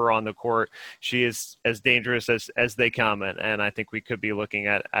for her on the court, she is as dangerous as they come, and I think we could be looking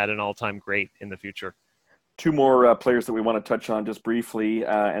at an all-time great in the future. 2 more players that we want to touch on just briefly,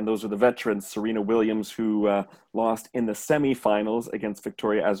 and those are the veterans. Serena Williams, who lost in the semifinals against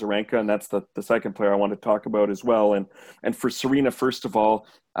Victoria Azarenka, and that's the second player I want to talk about as well. And for Serena, first of all,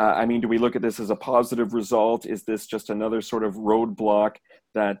 do we look at this as a positive result? Is this just another sort of roadblock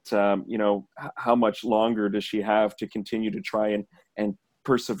that, how much longer does she have to continue to try and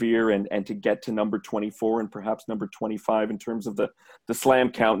persevere and to get to number 24 and perhaps number 25 in terms of the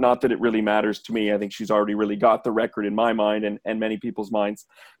slam count? Not that it really matters to me. I think she's already really got the record in my mind and many people's minds,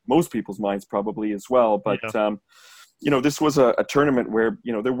 most people's minds probably as well. But, this was a tournament where,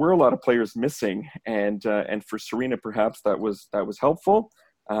 there were a lot of players missing, and for Serena, perhaps that was helpful.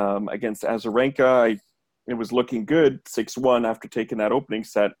 Against Azarenka, it was looking good, 6-1 after taking that opening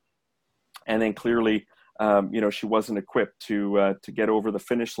set. And then clearly, she wasn't equipped to get over the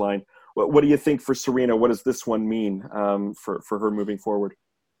finish line. What do you think for Serena? What does this one mean for her moving forward?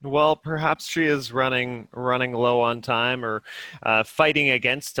 Well, perhaps she is running low on time, or fighting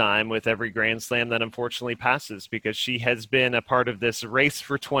against time with every Grand Slam that unfortunately passes, because she has been a part of this race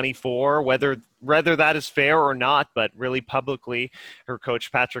for 24, whether that is fair or not. But really publicly, her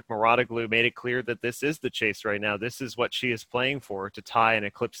coach Patrick Mouratoglou made it clear that this is the chase right now. This is what she is playing for, to tie and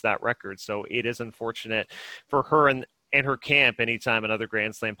eclipse that record. So it is unfortunate for her and her camp anytime another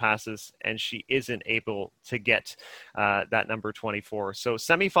Grand Slam passes and she isn't able to get that number 24. So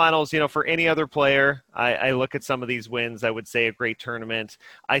semifinals, for any other player, I look at some of these wins, I would say a great tournament.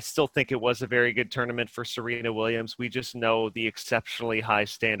 I still think it was a very good tournament for Serena Williams. We just know the exceptionally high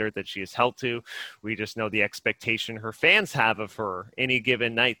standard that she is held to. We just know the expectation her fans have of her. Any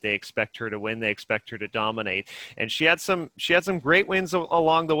given night, they expect her to win. They expect her to dominate. And she had some great wins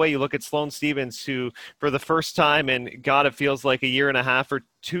along the way. You look at Sloane Stephens, who for the first time in God, it feels like a year and a half or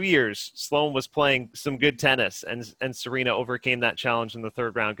 2 years, Sloane was playing some good tennis, and Serena overcame that challenge in the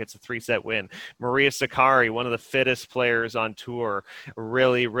third round, gets a 3-set win. Maria Sakkari, one of the fittest players on tour,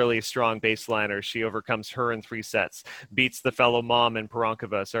 really, really strong baseliner. She overcomes her in 3 sets, beats the fellow mom in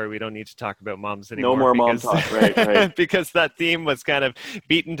Perankova. Sorry, we don't need to talk about moms anymore. No more mom talk, right. Because that theme was kind of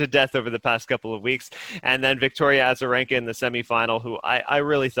beaten to death over the past couple of weeks. And then Victoria Azarenka in the semifinal, who I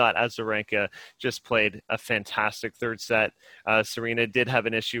really thought Azarenka just played a fantastic third set. Serena did have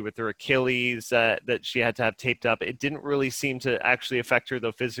an issue with her Achilles that she had to have taped up. It didn't really seem to actually affect her,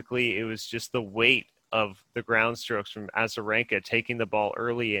 though, physically. It was just the weight of the ground strokes from Azarenka taking the ball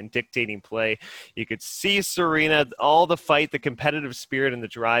early and dictating play. You could see Serena, all the fight, the competitive spirit and the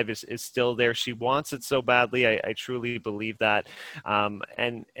drive is still there. She wants it so badly. I truly believe that.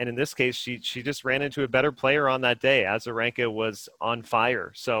 And in this case, she just ran into a better player on that day. Azarenka was on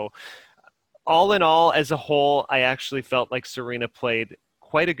fire. So all in all, as a whole, I actually felt like Serena played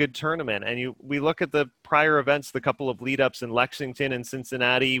quite a good tournament. And we look at the prior events, the couple of lead-ups in Lexington and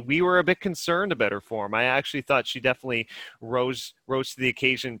Cincinnati, we were a bit concerned about her form. I actually thought she definitely rose to the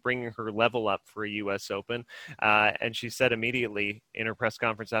occasion, bringing her level up for a U.S. Open. And she said immediately in her press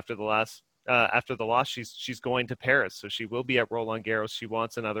conference after the loss, she's going to Paris. So she will be at Roland Garros. She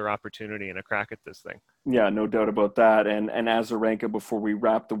wants another opportunity and a crack at this thing. Yeah, no doubt about that. And Azarenka, before we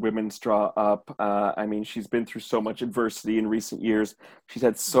wrap the women's draw up, I mean, she's been through so much adversity in recent years. She's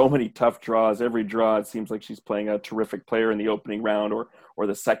had so many tough draws. Every draw, it seems like she's playing a terrific player in the opening round or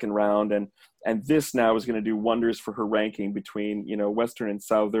the second round. And this now is going to do wonders for her ranking between, Western and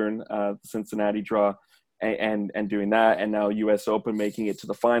Southern, Cincinnati draw, and doing that, and now U.S. Open making it to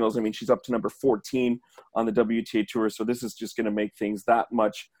the finals. I mean, she's up to number 14 on the WTA Tour, so this is just going to make things that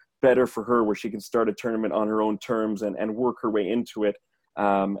much better for her, where she can start a tournament on her own terms and work her way into it.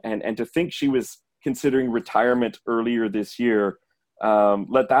 And to think she was considering retirement earlier this year,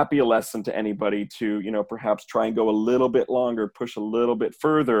 let that be a lesson to anybody to, perhaps try and go a little bit longer, push a little bit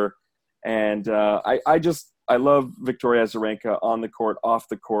further. And I love Victoria Azarenka on the court, off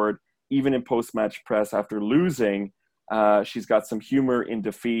the court. Even in post-match press after losing, she's got some humor in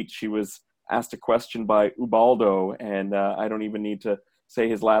defeat. She was asked a question by Ubaldo, and I don't even need to say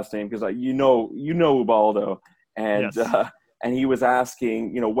his last name because you know Ubaldo, and yes. And he was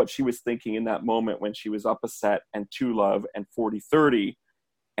asking, what she was thinking in that moment when she was up a set and 2-love and 40-30,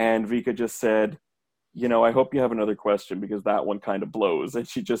 and Vika just said, I hope you have another question because that one kind of blows, and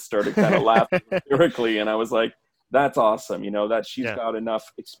she just started kind of laughing hysterically, and I was like, that's awesome, that she's got enough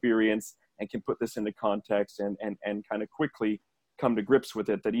experience and can put this into context and kind of quickly come to grips with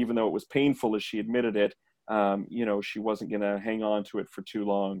it, that even though it was painful as she admitted it, she wasn't going to hang on to it for too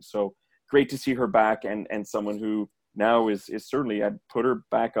long. So great to see her back, and someone who now is certainly, I'd put her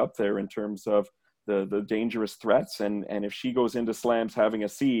back up there in terms of the dangerous threats. And if she goes into slams having a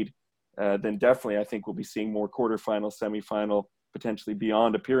seed, then definitely I think we'll be seeing more quarterfinal, semifinal, potentially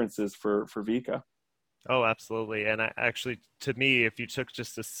beyond appearances for Vika. Oh, absolutely. And actually, to me, if you took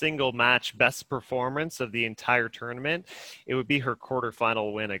just a single match best performance of the entire tournament, it would be her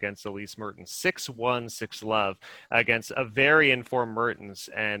quarterfinal win against Elise Mertens, 6-1, 6-love against a very informed Mertens.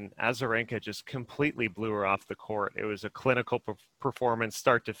 And Azarenka just completely blew her off the court. It was a clinical performance,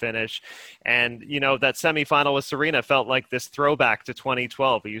 start to finish. And, that semifinal with Serena felt like this throwback to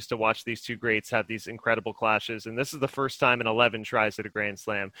 2012. We used to watch these two greats have these incredible clashes. And this is the first time in 11 tries at a Grand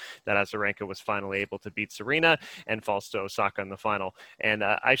Slam that Azarenka was finally able to beat Serena and falls to Osaka in the final. And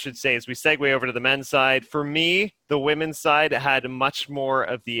I should say, as we segue over to the men's side, for me, the women's side had much more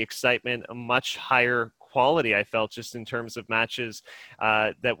of the excitement, a much higher quality, I felt, just in terms of matches,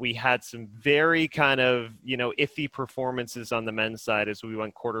 that we had some very kind of, iffy performances on the men's side as we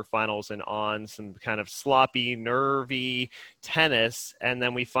went quarterfinals and on, some kind of sloppy, nervy tennis. And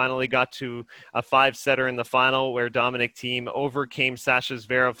then we finally got to a 5-setter in the final where Dominic Thiem overcame Sasha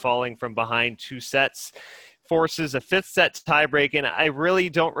Zverev falling from behind 2 sets, forces a 5th set tiebreak. And I really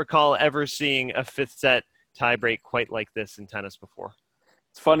don't recall ever seeing a 5th set tiebreak quite like this in tennis before.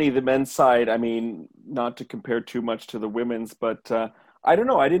 It's funny, the men's side, I mean, not to compare too much to the women's, but I don't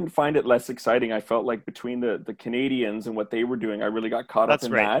know. I didn't find it less exciting. I felt like between the Canadians and what they were doing, I really got caught up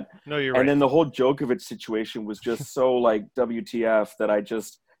in that. No, you're right. And then the whole Djokovic situation was just so like WTF that I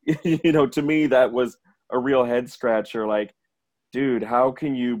just, to me, that was a real head scratcher. Like, dude, how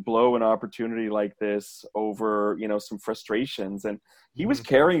can you blow an opportunity like this over, some frustrations? And he was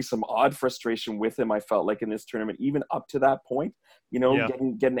carrying some odd frustration with him, I felt like, in this tournament, even up to that point,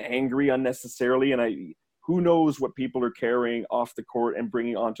 getting angry unnecessarily. And who knows what people are carrying off the court and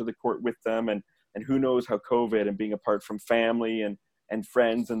bringing onto the court with them. And who knows how COVID and being apart from family and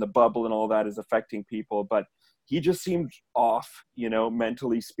friends and the bubble and all that is affecting people. But he just seemed off,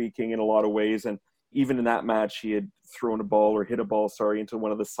 mentally speaking in a lot of ways. And even in that match, he had thrown a ball or hit a ball, into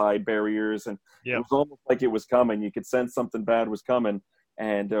one of the side barriers. And It was almost like it was coming. You could sense something bad was coming,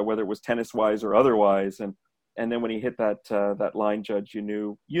 and whether it was tennis-wise or otherwise. And then when he hit that line judge, you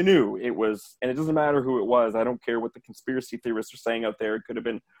knew it was, and it doesn't matter who it was. I don't care what the conspiracy theorists are saying out there. It could have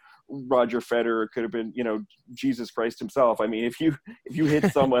been Roger Federer. It could have been, Jesus Christ himself. I mean, if you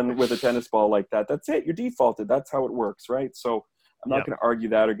hit someone with a tennis ball like that, that's it. You're defaulted. That's how it works, right? So I'm not going to argue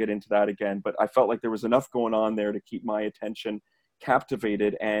that or get into that again, but I felt like there was enough going on there to keep my attention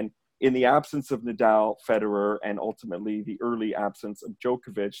captivated. And in the absence of Nadal, Federer, and ultimately the early absence of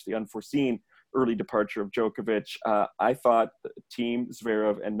Djokovic, the unforeseen early departure of Djokovic, I thought Team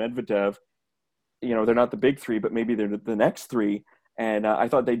Zverev and Medvedev, they're not the big three, but maybe they're the next three. And I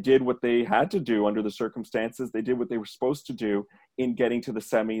thought they did what they had to do under the circumstances. They did what they were supposed to do in getting to the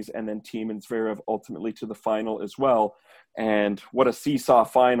semis, and then Team and Zverev ultimately to the final as well. And what a seesaw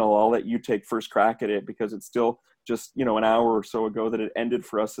final. I'll let you take first crack at it, because it's still just, an hour or so ago that it ended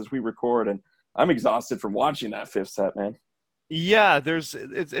for us as we record. And I'm exhausted from watching that fifth set, man. Yeah,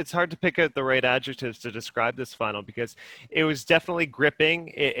 it's hard to pick out the right adjectives to describe this final, because it was definitely gripping.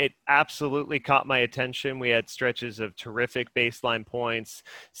 It absolutely caught my attention. We had stretches of terrific baseline points,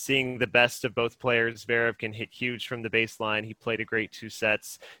 seeing the best of both players. Zverev can hit huge from the baseline. He played a great 2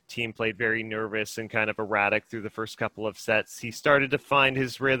 sets. Team played very nervous and kind of erratic through the first couple of sets. He started to find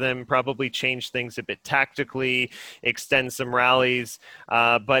his rhythm, probably change things a bit tactically, extend some rallies,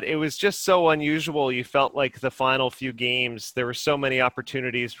 but it was just so unusual. You felt like the final few games, there were so many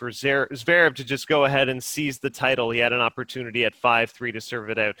opportunities for Zverev to just go ahead and seize the title. He had an opportunity at 5-3 to serve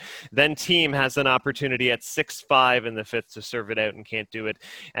it out. Then Team has an opportunity at 6-5 in the fifth to serve it out and can't do it.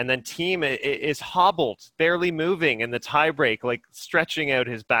 And then Team is hobbled, barely moving in the tiebreak, like stretching out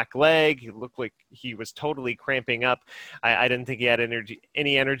his back leg. It looked like he was totally cramping up. I didn't think he had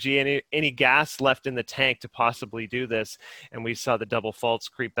any energy, any gas left in the tank to possibly do this. And we saw the double faults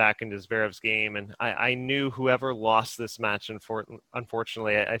creep back into Zverev's game. And I knew whoever lost this match,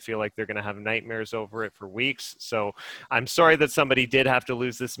 unfortunately, I feel like they're going to have nightmares over it for weeks. So I'm sorry that somebody did have to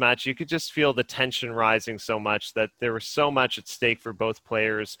lose this match. You could just feel the tension rising so much, that there was so much at stake for both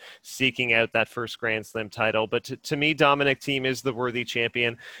players seeking out that first Grand Slam title. But to me, Dominic Thiem is the worthy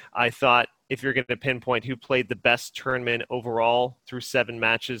champion. I thought, if you're going to pinpoint who played the best tournament overall through 7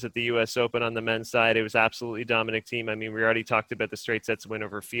 matches at the U.S. Open on the men's side, it was absolutely Dominic Thiem. I mean, we already talked about the straight sets win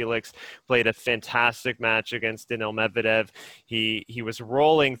over Felix. Played a fantastic match against Daniil Medvedev. He was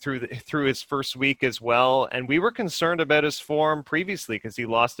rolling through his first week as well, and we were concerned about his form previously because he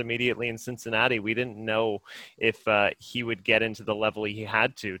lost immediately in Cincinnati. We didn't know if he would get into the level he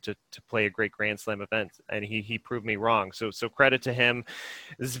had to play a great Grand Slam event, and he proved me wrong. So credit to him.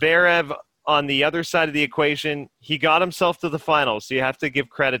 Zverev, on the other side of the equation, he got himself to the finals, so you have to give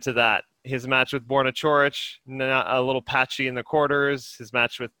credit to that. His match with Borna Coric, a little patchy in the quarters. His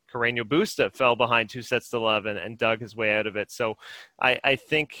match with Carreño Busta fell behind 2-0 and dug his way out of it. So I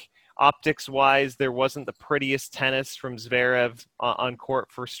think optics-wise, there wasn't the prettiest tennis from Zverev on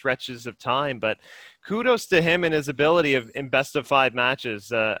court for stretches of time, but kudos to him and his ability in best of 5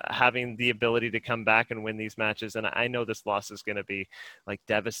 matches, having the ability to come back and win these matches. And I know this loss is going to be like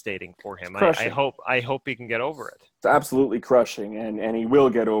devastating for him. I hope he can get over it. It's absolutely crushing, and he will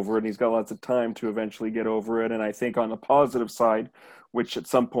get over it. And he's got lots of time to eventually get over it. And I think on the positive side, which at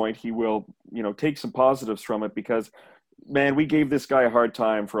some point he will, take some positives from it, because man, we gave this guy a hard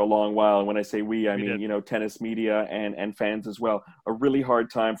time for a long while. And when I say we mean, tennis media and fans as well, a really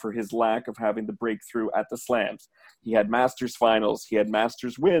hard time for his lack of having the breakthrough at the slams. He had Masters finals. He had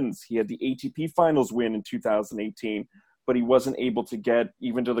Masters wins. He had the ATP finals win in 2018, but he wasn't able to get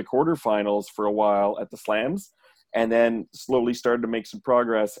even to the quarterfinals for a while at the slams, and then slowly started to make some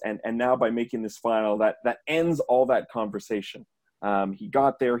progress. And now by making this final, that ends all that conversation. He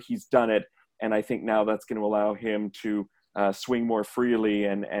got there, he's done it. And I think now that's going to allow him to swing more freely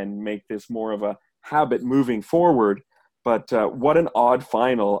and make this more of a habit moving forward. But what an odd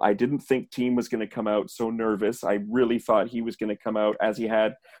final. I didn't think Thiem was going to come out so nervous. I really thought he was going to come out as he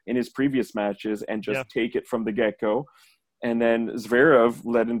had in his previous matches and just take it from the get-go. And then Zverev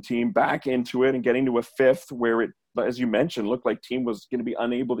led Thiem back into it and getting to a fifth where it, as you mentioned, looked like Thiem was going to be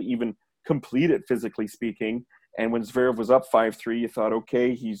unable to even complete it, physically speaking. And when Zverev was up 5-3, you thought,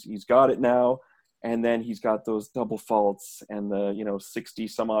 okay, he's got it now. And then he's got those double faults and the 60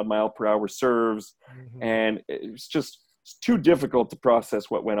 some odd mile per hour serves. Mm-hmm. And it's too difficult to process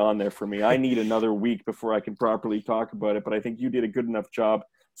what went on there for me. I need another week before I can properly talk about it, but I think you did a good enough job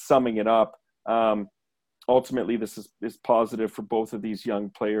summing it up. Ultimately, this is positive for both of these young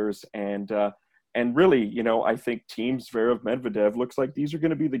players. And And really, I think Team Zverev Medvedev looks like these are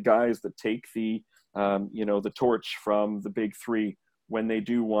going to be the guys that take the the torch from the big three when they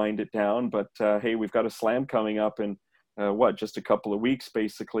do wind it down. But hey, we've got a slam coming up in just a couple of weeks,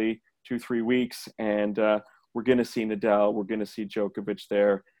 basically 2-3 weeks, and we're going to see Nadal, we're going to see Djokovic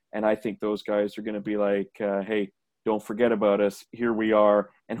there, and I think those guys are going to be like, hey, don't forget about us. Here we are,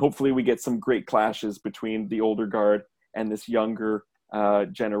 and hopefully we get some great clashes between the older guard and this younger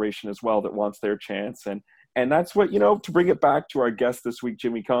generation as well that wants their chance. And that's what, to bring it back to our guest this week,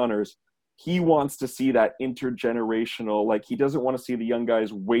 Jimmy Connors, he wants to see that intergenerational, like he doesn't want to see the young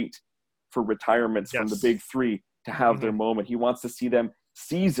guys wait for retirements from the big three to have their moment. He wants to see them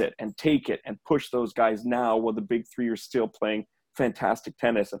seize it and take it and push those guys now while the big three are still playing fantastic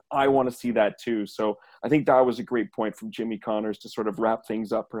tennis. And I want to see that too. So I think that was a great point from Jimmy Connors to sort of wrap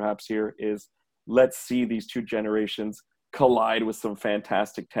things up perhaps here is let's see these two generations collide with some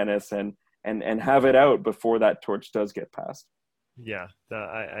fantastic tennis and have it out before that torch does get passed. Yeah,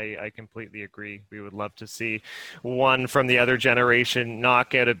 I completely agree. We would love to see one from the other generation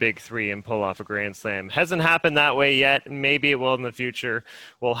knock out a big three and pull off a Grand Slam. Hasn't happened that way yet. Maybe it will in the future.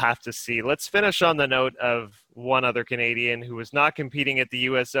 We'll have to see. Let's finish on the note of one other Canadian who was not competing at the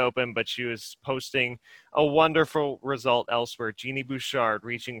U.S. Open, but she was posting a wonderful result elsewhere. Genie Bouchard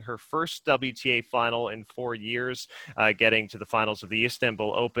reaching her first WTA final in 4 years, getting to the finals of the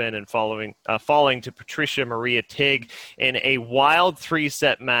Istanbul Open and falling to Patricia Maria Tig in a wild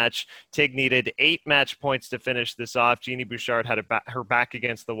 3-set match. Tig needed 8 match points to finish this off. Genie Bouchard had her back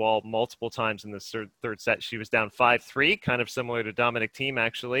against the wall multiple times in the third set. She was down 5-3, kind of similar to Dominic Thiem,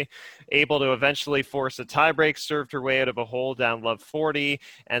 actually. Able to eventually force a tiebreak, served her way out of a hole down love 40,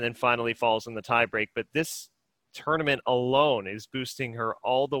 and then finally falls in the tiebreak. But this tournament alone is boosting her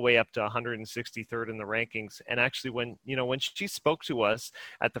all the way up to 163rd in the rankings. And actually, when she spoke to us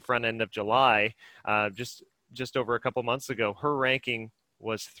at the front end of July, just over a couple months ago, her ranking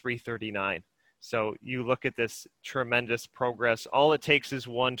was 339. So you look at this tremendous progress. All it takes is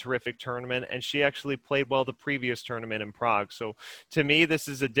one terrific tournament, and she actually played well the previous tournament in Prague. So to me, this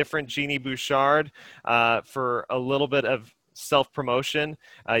is a different Genie Bouchard for a little bit of self-promotion.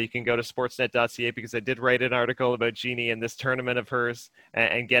 You can go to sportsnet.ca because I did write an article about Genie and this tournament of hers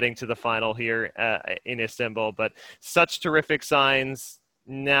and getting to the final here in Istanbul. But such terrific signs.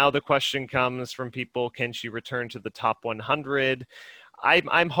 Now the question comes from people, can she return to the top 100?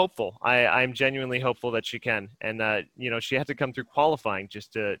 I'm hopeful. I'm genuinely hopeful that she can. And, she had to come through qualifying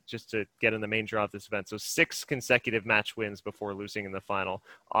just to get in the main draw of this event. So 6 consecutive match wins before losing in the final.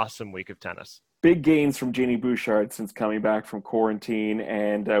 Awesome week of tennis. Big gains from Genie Bouchard since coming back from quarantine.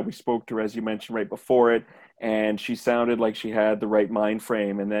 And we spoke to her, as you mentioned, right before it. And she sounded like she had the right mind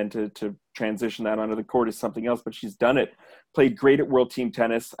frame. And then to transition that onto the court is something else. But she's done it. Played great at World Team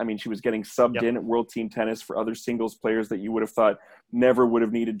Tennis. I mean, she was getting subbed in at World Team Tennis for other singles players that you would have thought never would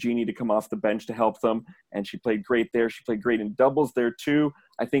have needed Genie to come off the bench to help them. And she played great there. She played great in doubles there too.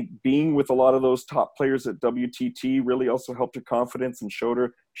 I think being with a lot of those top players at WTT really also helped her confidence and showed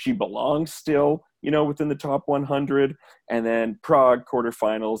her she belongs still, within the top 100. And then Prague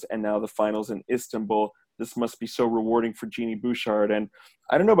quarterfinals and now the finals in Istanbul. This must be so rewarding for Genie Bouchard. And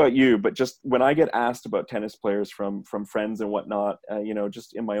I don't know about you, but just when I get asked about tennis players from friends and whatnot,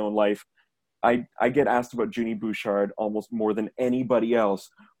 just in my own life, I get asked about Genie Bouchard almost more than anybody else.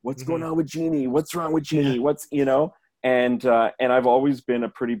 What's going on with Genie? What's wrong with Genie? And I've always been a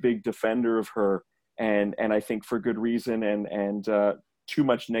pretty big defender of her. And I think for good reason and too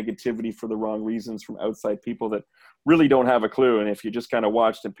much negativity for the wrong reasons from outside people that really don't have a clue. And if you just kind of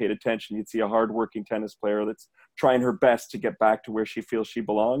watched and paid attention, you'd see a hardworking tennis player that's trying her best to get back to where she feels she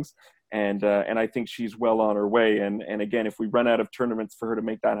belongs. And I think she's well on her way. And again, if we run out of tournaments for her to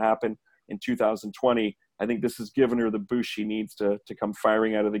make that happen in 2020, I think this has given her the boost she needs to come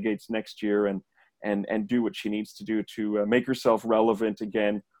firing out of the gates next year and do what she needs to do to make herself relevant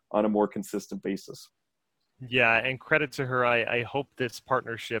again on a more consistent basis. Yeah, and credit to her. I hope this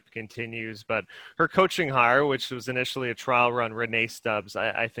partnership continues. But her coaching hire, which was initially a trial run, Renee Stubbs,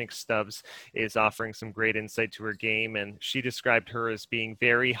 I think Stubbs is offering some great insight to her game. And she described her as being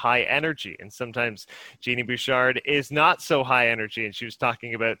very high energy. And sometimes Genie Bouchard is not so high energy. And she was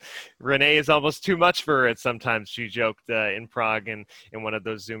talking about Renee is almost too much for her at sometimes, she joked in Prague and in one of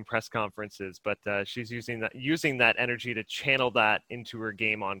those Zoom press conferences. But she's using that energy to channel that into her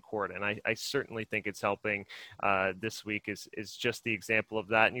game on court. And I certainly think it's helping. This week is just the example of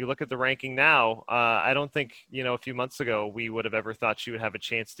that. And you look at the ranking now, I don't think, a few months ago, we would have ever thought she would have a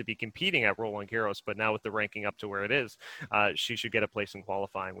chance to be competing at Roland Garros. But now with the ranking up to where it is, she should get a place in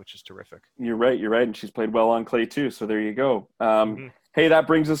qualifying, which is terrific. You're right. And she's played well on clay too. So there you go. Hey, that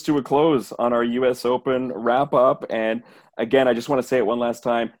brings us to a close on our U.S. Open wrap-up. And again, I just want to say it one last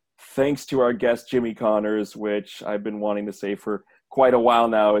time. Thanks to our guest, Jimmy Connors, which I've been wanting to say for quite a while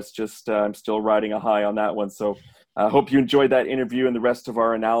now. It's just I'm still riding a high on that one. So I hope you enjoyed that interview and the rest of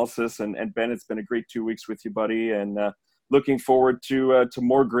our analysis. And Ben, it's been a great 2 weeks with you, buddy. And looking forward to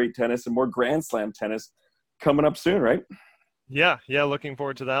more great tennis and more Grand Slam tennis coming up soon, right? Yeah, looking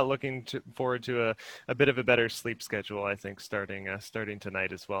forward to that. Forward to a bit of a better sleep schedule, I think, starting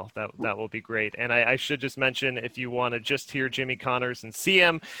tonight as well. That will be great. And I should just mention, if you want to just hear Jimmy Connors and see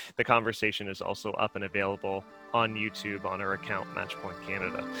him, the conversation is also up and available on YouTube on our account, Matchpoint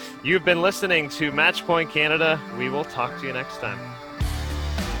Canada. You've been listening to Matchpoint Canada. We will talk to you next time.